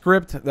line, it was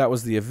script that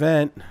was the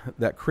event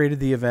that created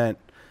the event.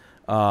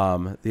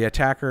 The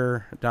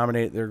attacker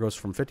there goes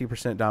from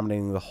 50%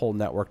 dominating the whole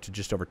network to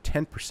just over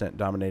 10%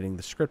 dominating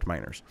the script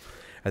miners.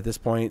 At this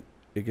point,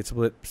 it gets a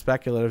bit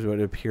speculative. It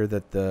would appear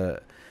that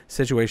the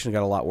situation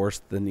got a lot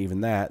worse than even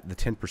that. The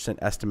 10%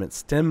 estimate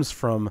stems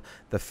from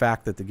the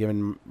fact that the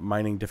given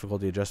mining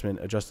difficulty adjustment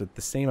adjusted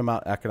the same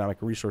amount of economic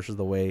resources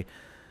the way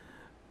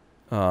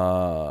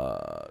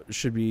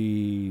should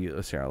be.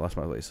 Let's see, I lost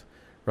my place.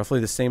 Roughly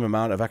the same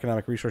amount of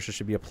economic resources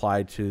should be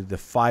applied to the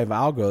 5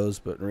 algos,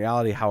 but in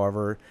reality,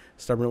 however,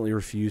 stubbornly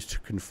refused to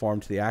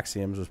conform to the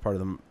axioms as part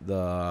of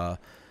the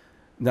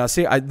Now,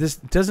 see, this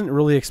doesn't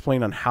really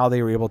explain on how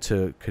they were able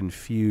to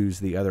confuse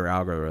the other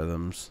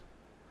algorithms.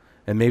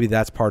 And maybe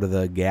that's part of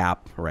the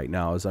gap right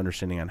now, is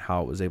understanding on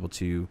how it was able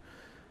to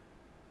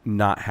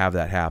not have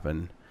that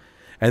happen.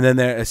 And then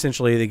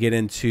essentially they get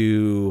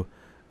into,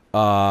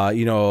 kind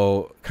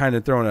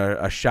of throwing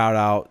a shout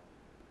out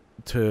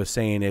to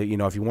saying,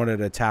 if you wanted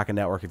to attack a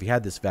network, if you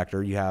had this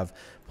vector, you have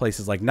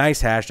places like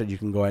NiceHash that you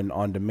can go ahead and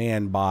on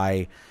demand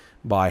by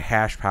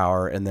hash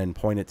power and then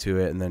point it to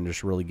it and then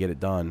just really get it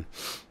done.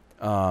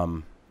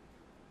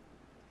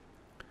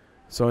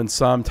 So in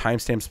sum,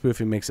 timestamp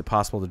spoofing makes it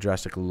possible to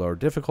drastically lower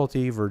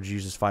difficulty. Verge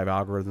uses 5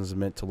 algorithms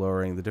meant to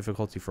lowering the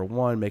difficulty for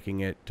 1, making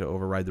it to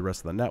override the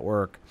rest of the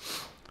network.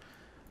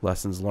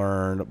 Lessons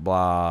learned,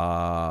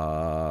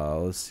 blah.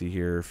 Let's see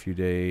here, a few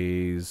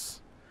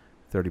days,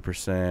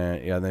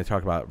 30%. Yeah, and they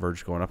talk about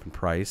Verge going up in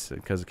price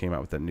because it came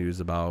out with that news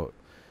about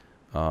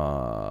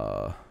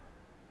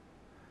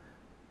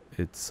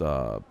its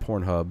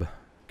Pornhub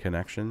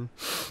connection.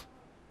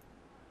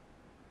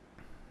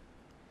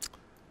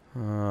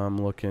 I'm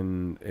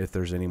looking if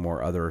there's any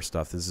more other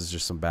stuff. This is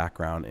just some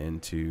background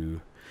into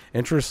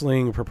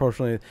interesting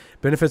proportionally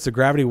benefits of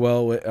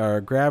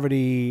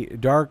gravity.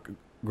 Dark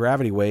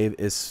gravity wave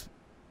is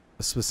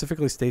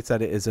specifically states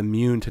that it is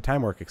immune to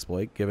time work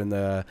exploit. Given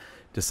the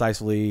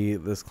decisively,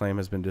 this claim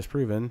has been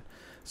disproven.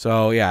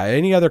 So yeah,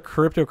 any other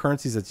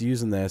cryptocurrencies that's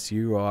using this,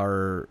 you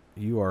have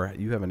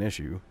an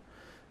issue.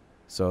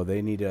 So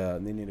they need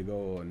to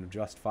go and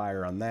adjust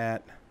fire on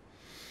that.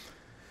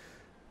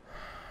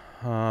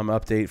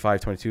 Update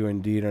 522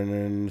 indeed,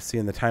 and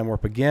seeing the time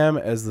warp again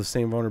as the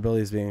same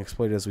vulnerability is being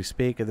exploited as we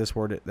speak. At this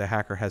word, the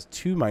hacker has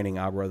 2 mining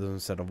algorithms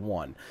instead of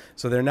 1.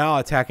 So they're now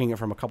attacking it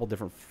from a couple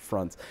different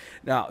fronts.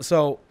 Now,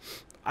 so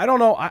I don't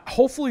know.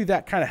 Hopefully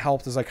that kind of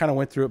helped as I kind of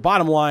went through it.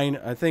 Bottom line,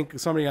 I think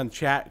somebody on the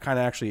chat kind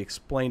of actually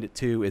explained it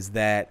too, is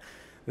that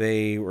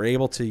they were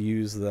able to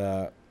use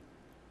a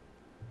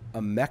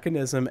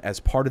mechanism as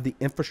part of the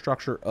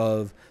infrastructure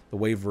of the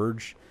way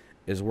Verge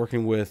is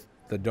working with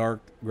the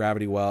dark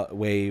gravity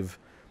wave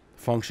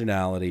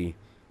functionality,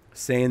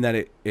 saying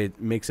that it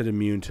makes it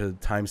immune to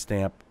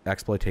timestamp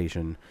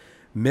exploitation,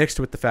 mixed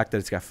with the fact that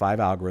it's got 5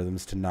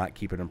 algorithms to not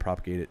keep it and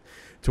propagate it,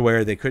 to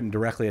where they couldn't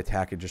directly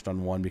attack it just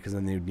on one, because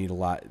then they'd need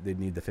they'd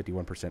need the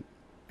 51%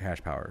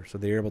 hash power. So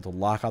they're able to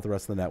lock out the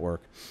rest of the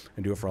network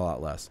and do it for a lot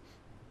less.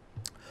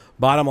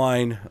 Bottom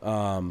line,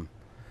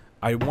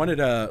 I wanted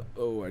to,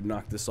 I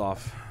knocked this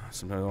off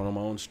sometimes on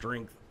my own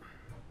strength.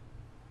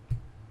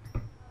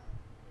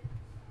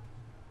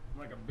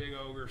 Like a big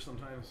ogre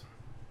sometimes.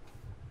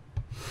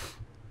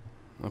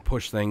 I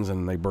push things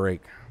and they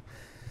break.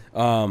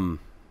 So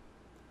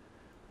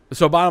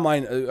bottom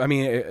line, I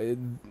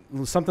mean,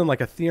 something like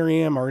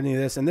Ethereum or any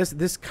of this, and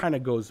this kind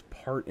of goes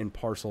part and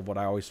parcel of what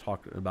I always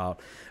talk about,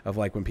 of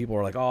like when people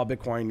are like, oh,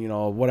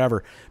 Bitcoin,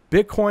 whatever.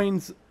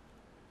 Bitcoin's,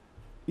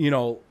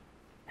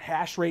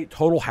 hash rate,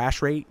 total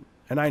hash rate,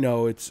 and I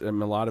know a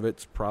lot of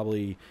it's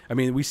probably,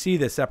 we see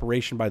the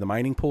separation by the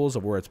mining pools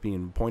of where it's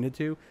being pointed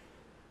to,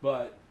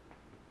 but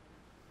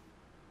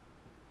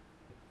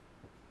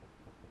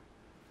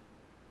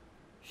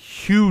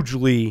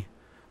hugely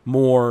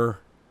more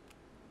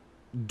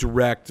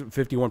direct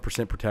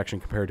 51% protection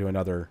compared to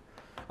another.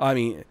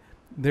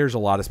 There's a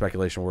lot of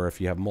speculation where if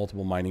you have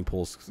multiple mining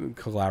pools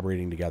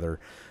collaborating together,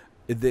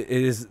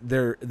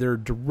 they're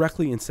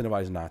directly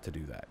incentivized not to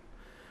do that,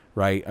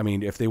 right?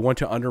 If they want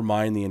to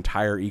undermine the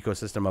entire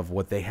ecosystem of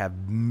what they have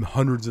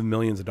hundreds of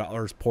millions of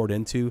dollars poured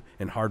into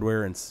in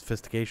hardware and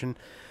sophistication,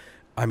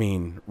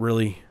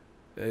 really,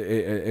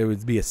 it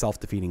would be a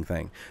self-defeating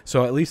thing.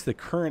 So at least the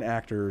current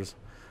actors,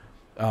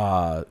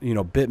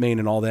 Bitmain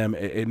and all them,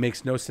 it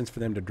makes no sense for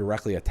them to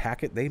directly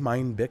attack it. They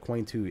mine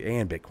Bitcoin too,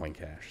 and Bitcoin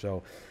Cash.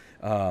 So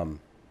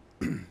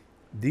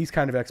These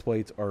kind of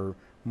exploits are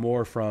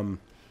more from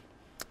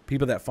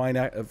people that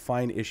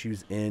find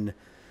issues in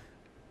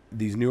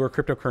these newer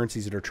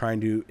cryptocurrencies that are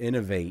trying to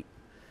innovate,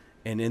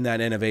 and in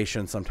that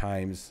innovation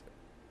sometimes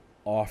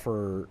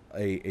offer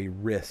a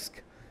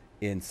risk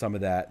in some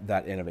of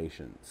that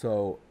innovation.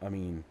 So I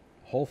mean,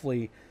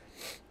 hopefully,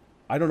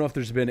 I don't know if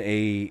there's been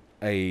a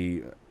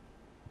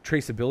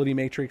traceability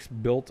matrix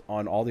built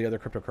on all the other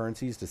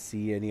cryptocurrencies to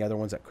see any other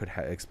ones that could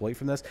exploit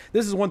from this.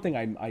 This is one thing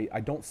I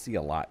don't see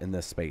a lot in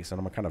this space, and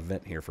I'm gonna kind of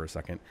vent here for a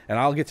second, and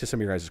I'll get to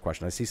some of your guys'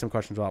 questions. I see some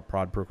questions about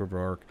prod proof of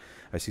work.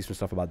 I see some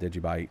stuff about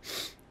Digibyte,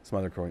 some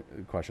other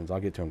questions. I'll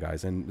get to them,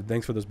 guys. And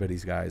thanks for those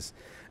biddies, guys,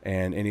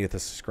 and any of the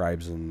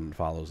subscribes and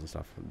follows and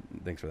stuff.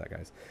 Thanks for that,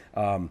 guys.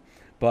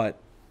 But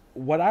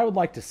what I would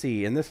like to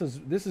see, and this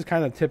is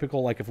kind of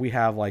typical, like if we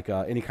have like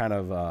any kind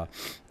of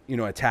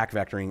attack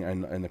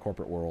vectoring in the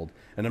corporate world,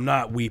 and I'm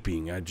not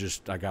weeping. I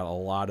got a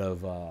lot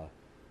of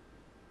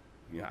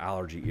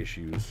allergy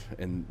issues,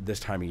 and this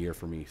time of year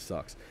for me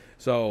sucks.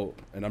 So,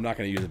 and I'm not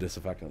going to use a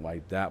disinfectant.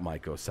 Like that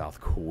might go south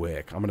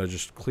quick. I'm going to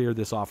just clear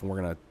this off, and we're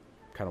going to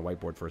kind of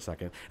whiteboard for a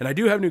second. And I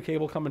do have new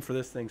cable coming for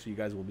this thing, so you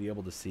guys will be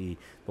able to see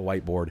the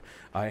whiteboard.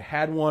 I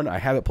had one. I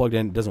have it plugged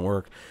in. It doesn't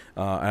work.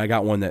 And I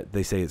got one that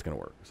they say is going to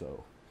work.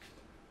 So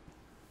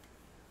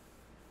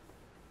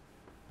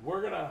we're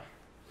going to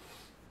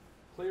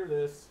clear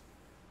this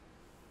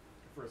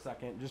for a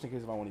second, just in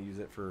case if I want to use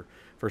it for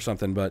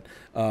something. But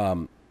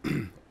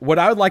what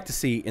I would like to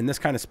see in this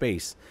kind of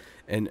space,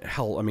 and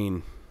hell, I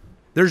mean,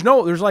 there's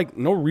like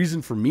no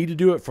reason for me to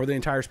do it for the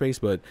entire space,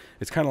 but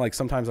it's kind of like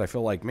sometimes I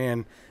feel like,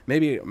 man,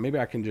 maybe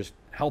I can just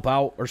help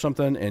out or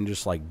something and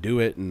just like do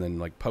it and then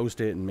like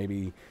post it, and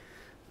maybe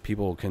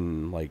people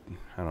can, like,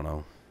 I don't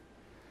know,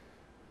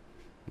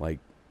 like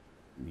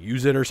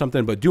use it or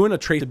something. But doing a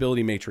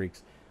traceability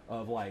matrix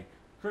of like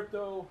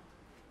crypto,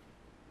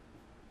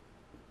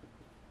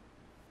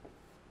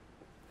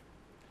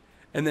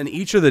 and then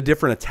each of the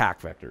different attack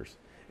vectors,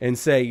 and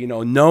say,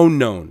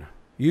 known.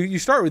 You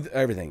start with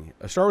everything.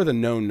 Start with a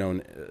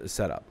known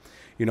setup.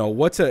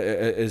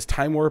 Is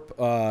time warp,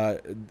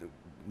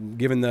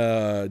 given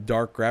the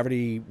dark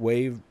gravity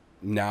wave,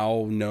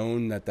 now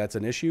known that that's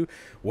an issue?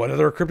 What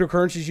other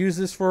cryptocurrencies use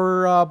this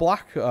for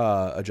block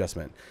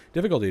adjustment,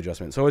 difficulty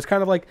adjustment? So it's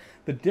kind of like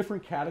the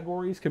different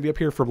categories can be up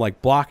here from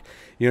like block.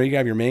 You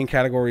have your main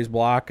categories,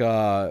 block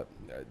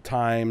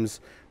times,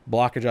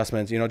 block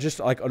adjustments, just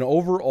like an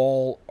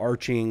overall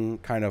arching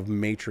kind of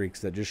matrix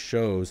that just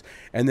shows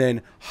and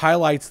then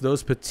highlights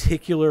those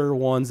particular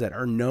ones that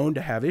are known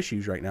to have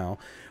issues right now.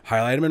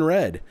 Highlight them in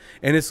red,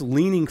 and it's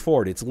leaning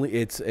forward. It's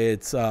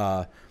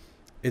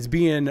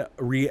being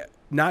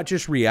not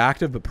just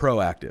reactive but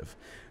proactive,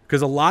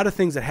 because a lot of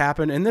things that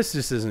happen, and this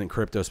just isn't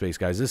crypto space,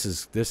 guys. This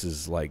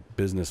is like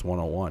business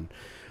 101.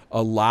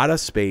 A lot of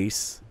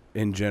space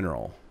in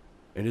general,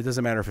 and it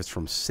doesn't matter if it's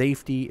from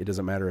safety. It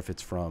doesn't matter if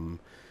it's from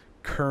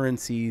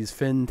currencies,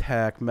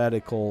 fintech,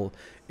 medical,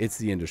 it's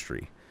the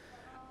industry.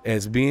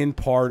 As being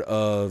part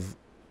of,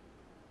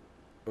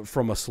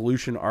 from a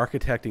solution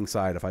architecting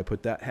side, if I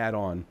put that hat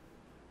on,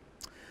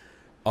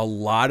 a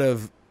lot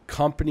of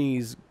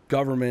companies,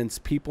 governments,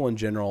 people in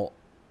general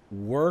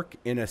work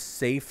in a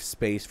safe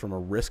space from a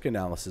risk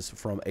analysis,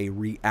 from a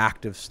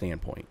reactive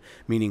standpoint,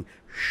 meaning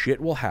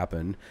shit will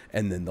happen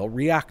and then they'll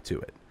react to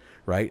it,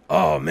 right?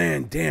 Oh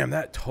man, damn,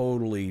 that's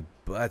totally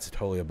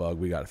a bug.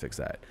 We got to fix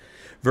that.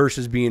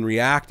 Versus being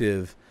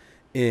reactive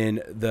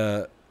in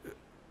the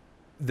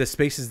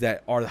spaces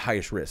that are the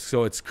highest risk.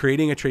 So it's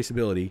creating a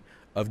traceability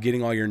of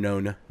getting all your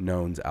known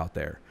knowns out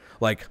there.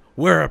 Like,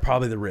 where are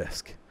probably the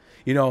risk?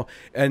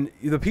 And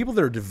the people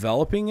that are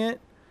developing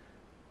it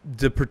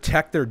to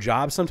protect their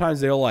jobs,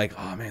 sometimes they'll like,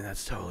 oh man,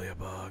 that's totally a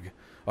bug.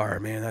 Or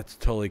man, that's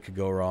totally could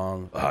go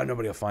wrong. Oh,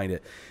 nobody will find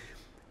it.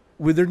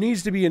 There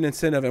needs to be an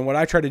incentive, and what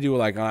I try to do,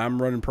 like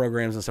I'm running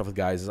programs and stuff with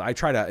guys, is I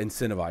try to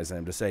incentivize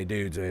them to say,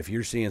 dudes, if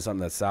you're seeing something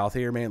that's south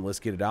here, man,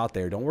 let's get it out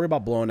there. Don't worry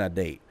about blowing that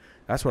date.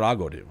 That's what I'll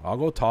go do. I'll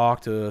go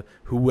talk to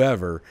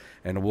whoever,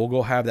 and we'll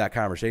go have that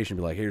conversation.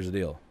 Be like, here's the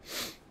deal.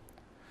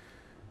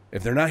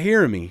 If they're not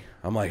hearing me,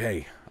 I'm like,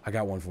 hey, I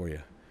got one for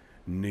you.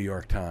 New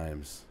York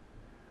Times,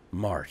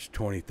 March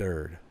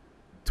 23rd,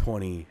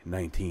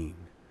 2019.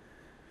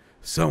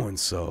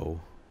 So-and-so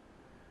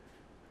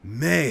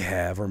may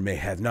have or may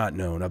have not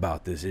known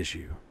about this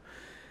issue.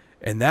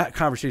 And that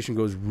conversation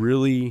goes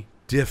really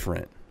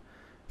different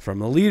from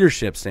the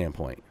leadership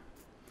standpoint.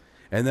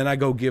 And then I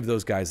go give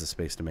those guys the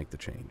space to make the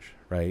change,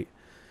 right?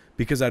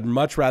 Because I'd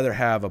much rather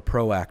have a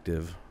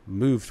proactive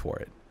move for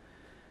it.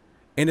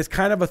 And it's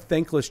kind of a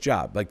thankless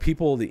job. Like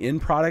people, the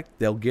end product,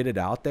 they'll get it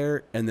out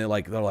there and they're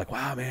like,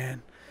 wow,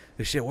 man,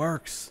 this shit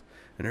works.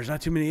 And there's not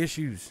too many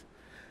issues.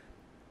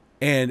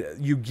 And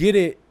you get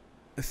it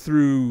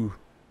through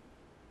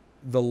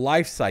the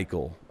life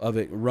cycle of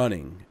it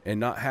running and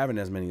not having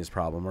as many as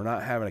problem, or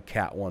not having a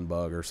Cat 1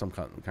 bug or some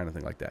kind of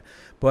thing like that.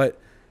 But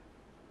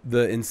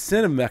the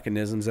incentive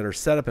mechanisms that are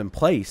set up in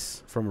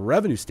place from a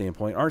revenue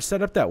standpoint aren't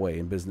set up that way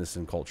in business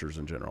and cultures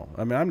in general.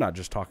 I mean, I'm not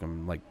just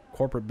talking like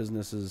corporate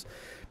businesses,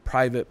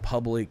 private,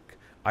 public,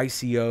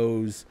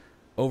 ICOs,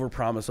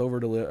 overpromise,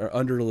 over-deliver, or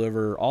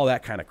under-deliver, all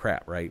that kind of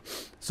crap, right?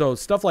 So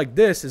stuff like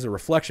this is a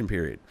reflection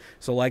period.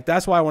 So like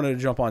that's why I wanted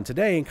to jump on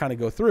today and kind of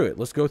go through it.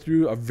 Let's go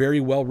through a very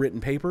well-written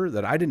paper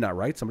that I did not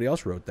write. Somebody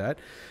else wrote that.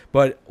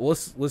 But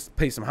let's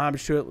pay some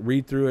homage to it,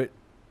 read through it,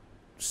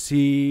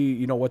 see,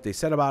 you know, what they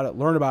said about it,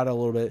 learn about it a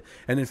little bit,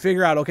 and then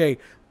figure out, okay,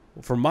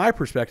 from my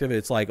perspective,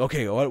 it's like,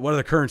 okay, what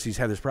other currencies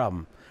have this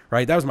problem,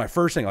 right? That was my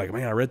first thing. Like,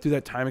 man, I read through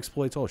that time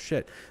exploits. Oh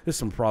shit, this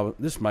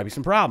might be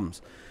some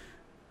problems.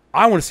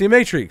 I want to see a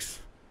matrix.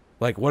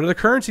 Like, what other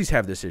currencies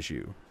have this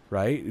issue,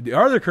 right?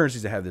 Are there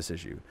currencies that have this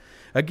issue?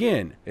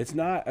 Again, it's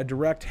not a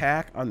direct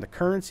hack on the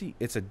currency.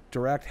 It's a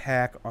direct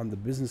hack on the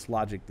business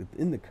logic that's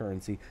in the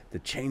currency to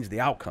change the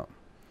outcome,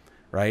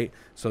 right?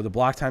 So the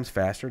block time's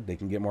faster. They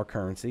can get more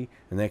currency,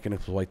 and they can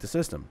exploit the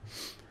system.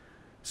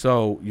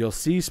 So you'll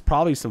see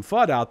probably some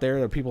FUD out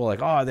there that people are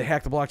like, oh, they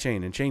hacked the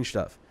blockchain and changed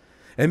stuff.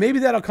 And maybe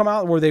that'll come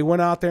out where they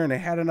went out there and they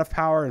had enough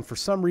power, and for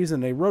some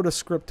reason they wrote a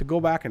script to go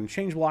back and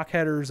change block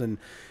headers and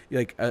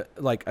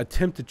like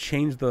attempt to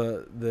change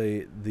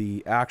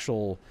the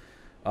actual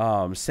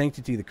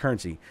sanctity of the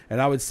currency.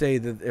 And I would say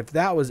that if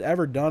that was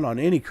ever done on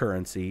any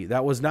currency,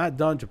 that was not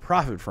done to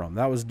profit from.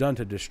 That was done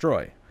to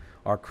destroy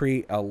or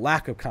create a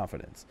lack of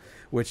confidence.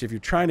 Which, if you're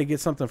trying to get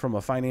something from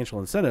a financial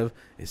incentive,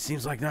 it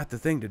seems like not the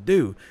thing to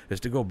do is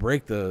to go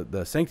break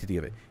the sanctity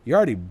of it. You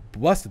already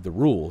busted the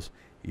rules.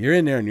 You're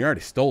in there and you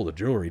already stole the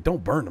jewelry.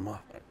 Don't burn them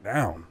up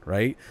down,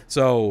 right?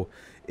 So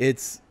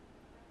it's,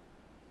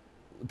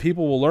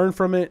 people will learn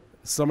from it.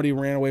 Somebody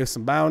ran away with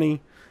some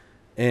bounty,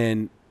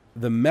 and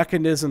the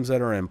mechanisms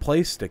that are in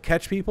place to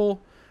catch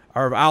people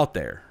are out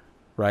there,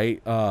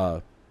 right?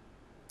 Not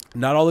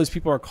all these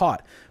people are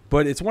caught,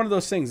 but it's one of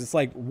those things. It's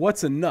like,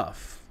 what's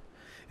enough?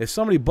 If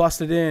somebody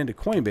busted into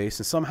Coinbase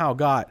and somehow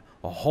got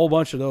a whole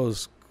bunch of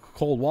those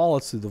cold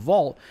wallets through the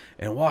vault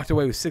and walked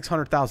away with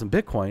 600,000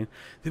 Bitcoin,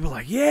 they'd be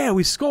like, yeah,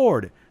 we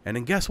scored. And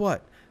then guess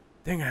what?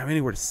 They ain't gonna have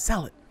anywhere to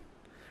sell it,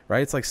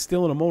 right? It's like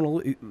stealing a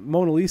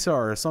Mona Lisa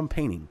or some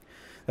painting.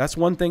 That's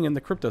one thing in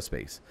the crypto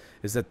space,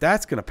 is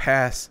that's gonna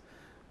pass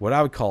what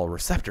I would call a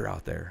receptor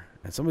out there,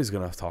 and somebody's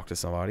gonna talk to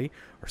somebody,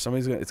 or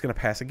it's gonna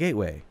pass a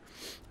gateway,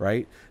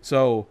 right?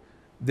 So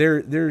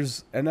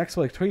there's an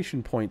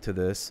exploitation point to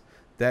this,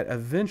 that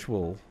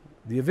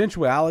the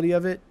eventuality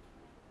of it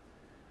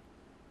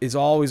is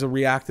always a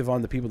reactive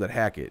on the people that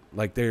hack it.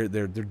 Like they're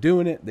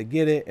doing it, they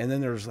get it, and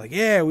then they're just like,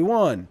 yeah, we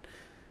won.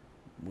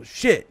 Well,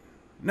 shit.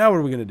 Now what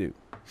are we gonna do,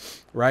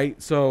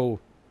 right? So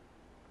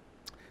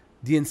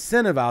the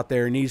incentive out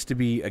there needs to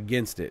be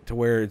against it, to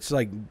where it's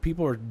like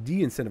people are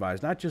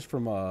de-incentivized, not just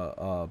from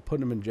putting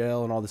them in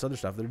jail and all this other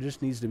stuff. There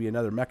just needs to be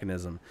another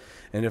mechanism.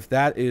 And if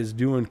that is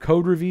doing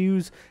code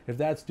reviews, if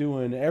that's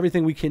doing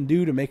everything we can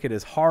do to make it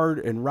as hard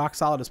and rock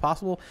solid as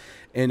possible.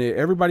 And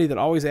everybody that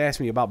always asks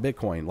me about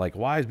Bitcoin, like,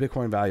 why is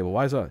Bitcoin valuable?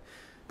 Why is that?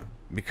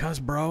 Because,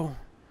 bro,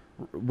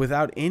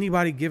 without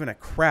anybody giving a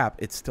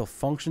crap, it still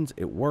functions,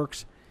 it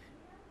works.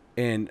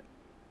 And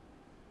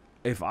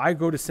if I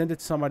go to send it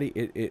to somebody,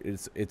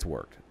 it's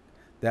worked.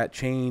 That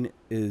chain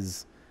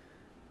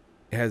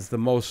has the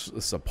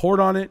most support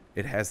on it.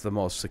 It has the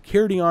most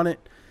security on it.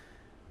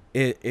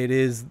 It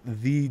is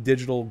the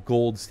digital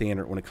gold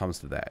standard when it comes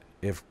to that.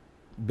 If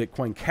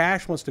Bitcoin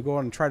Cash wants to go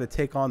on and try to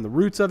take on the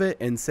roots of it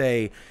and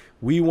say,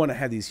 we want to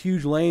have these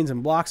huge lanes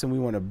and blocks and we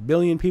want 1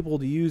 billion people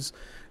to use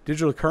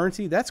digital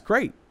currency, that's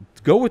great.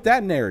 Go with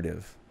that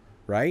narrative,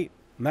 right?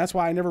 And that's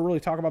why I never really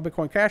talk about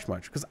Bitcoin Cash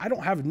much, because I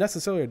don't have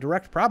necessarily a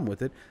direct problem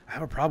with it. I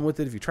have a problem with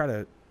it if you try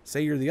to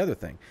say you're the other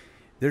thing.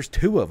 There's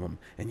two of them,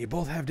 and you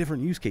both have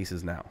different use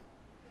cases now,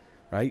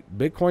 right?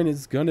 Bitcoin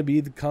is going to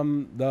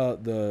become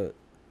the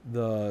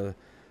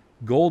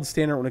gold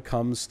standard when it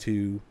comes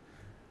to,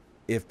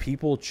 if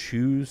people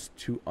choose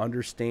to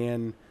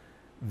understand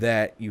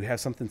that you have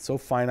something so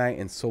finite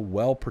and so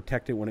well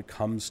protected when it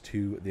comes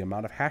to the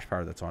amount of hash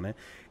power that's on it.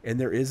 And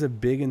there is a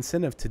big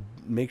incentive to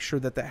make sure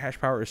that hash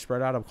power is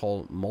spread out. I'll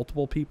call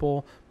multiple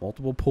people,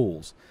 multiple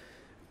pools,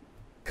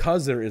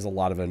 because there is a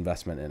lot of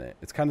investment in it.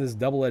 It's kind of this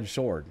double-edged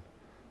sword.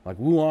 Like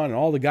Wuhan and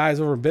all the guys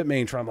over in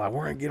Bitmain trying, like,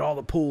 we're going to get all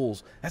the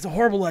pools. That's a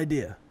horrible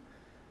idea,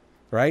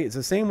 right? It's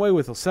the same way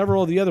with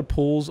several of the other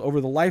pools over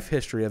the life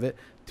history of it.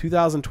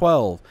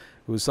 2012.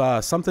 It was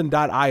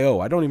something.io.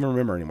 I don't even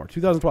remember anymore.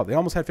 2012. They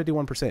almost had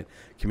 51%.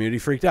 Community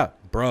freaked out.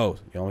 Bro,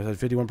 you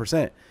almost had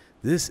 51%.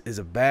 This is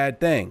a bad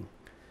thing,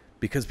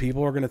 because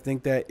people are going to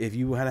think that if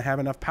you have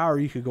enough power,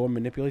 you could go and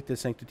manipulate the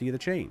sanctity of the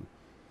chain,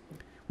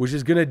 which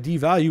is going to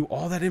devalue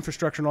all that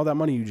infrastructure and all that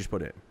money you just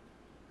put in,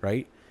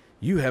 right?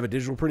 You have a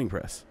digital printing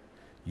press.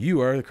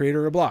 You are the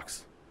creator of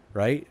blocks,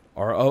 right?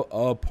 Or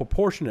a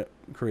proportionate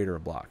creator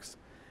of blocks.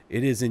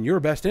 It is in your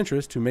best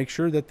interest to make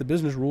sure that the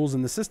business rules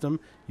in the system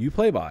you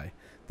play by,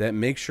 that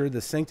make sure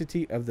the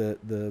sanctity of the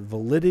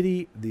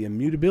validity, the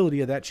immutability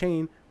of that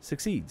chain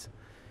succeeds.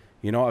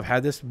 You know, I've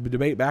had this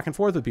debate back and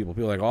forth with people.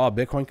 People are like, oh,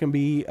 Bitcoin can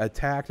be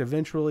attacked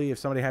eventually if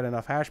somebody had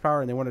enough hash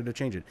power and they wanted to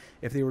change it.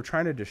 If they were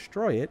trying to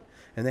destroy it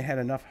and they had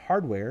enough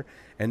hardware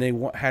and they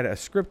had a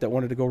script that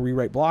wanted to go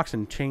rewrite blocks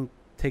and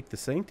take the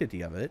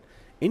sanctity of it,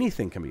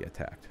 anything can be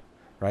attacked,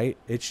 right?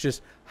 It's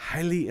just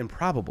highly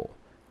improbable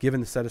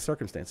given the set of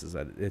circumstances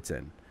that it's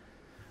in,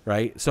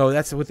 right? So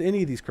that's with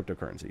any of these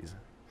cryptocurrencies,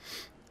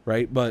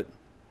 right? But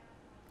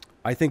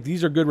I think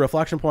these are good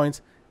reflection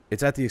points.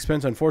 It's at the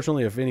expense,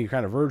 unfortunately, of any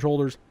kind of Verge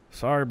holders.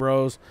 Sorry,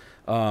 bros.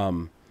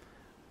 But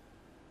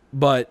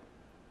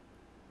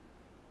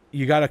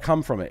you got to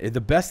come from it.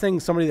 The best thing,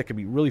 somebody that could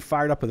be really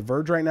fired up with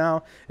Verge right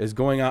now is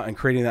going out and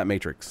creating that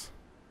matrix,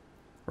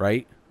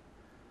 right?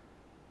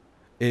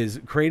 Is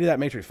creating that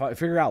matrix.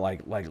 Figure out,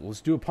 like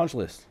let's do a punch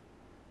list,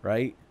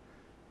 right?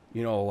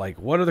 You know, like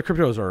what other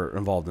cryptos are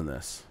involved in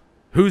this?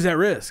 Who's at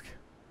risk?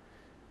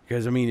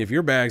 Because, I mean, if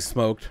your bag's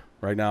smoked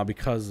right now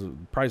because the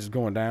price is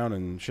going down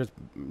and shit's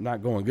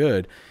not going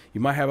good,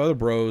 you might have other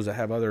bros that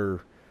have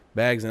other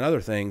bags and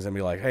other things and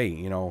be like, hey,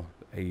 you know,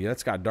 hey,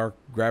 that's got dark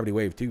gravity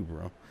wave too,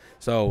 bro.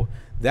 So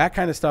that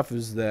kind of stuff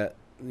is that,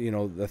 you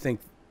know, I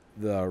think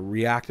the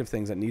reactive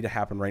things that need to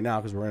happen right now,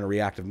 because we're in a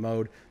reactive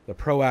mode. The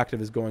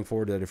proactive is going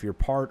forward, that if you're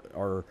part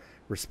or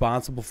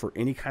responsible for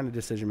any kind of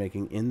decision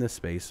making in this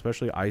space,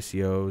 especially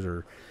ICOs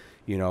or,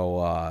 you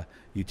know,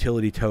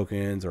 utility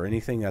tokens or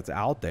anything that's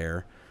out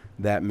there,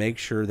 that make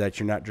sure that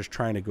you're not just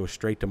trying to go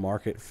straight to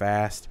market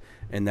fast,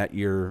 and that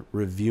you're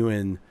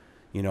reviewing,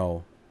 you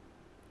know,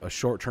 a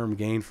short-term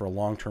gain for a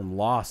long-term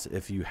loss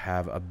if you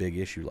have a big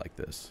issue like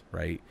this,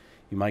 right?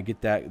 You might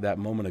get that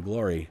moment of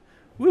glory.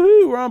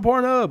 Woohoo, we're on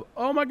Pornhub.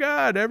 Oh my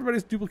God,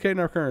 everybody's duplicating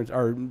our currency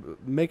or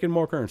making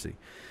more currency.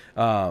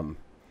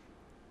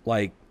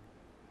 Like,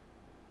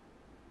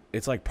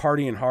 it's like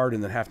partying hard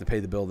and then have to pay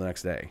the bill the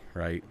next day,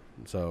 right?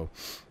 So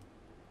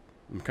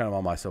I'm kind of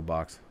on my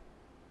soapbox.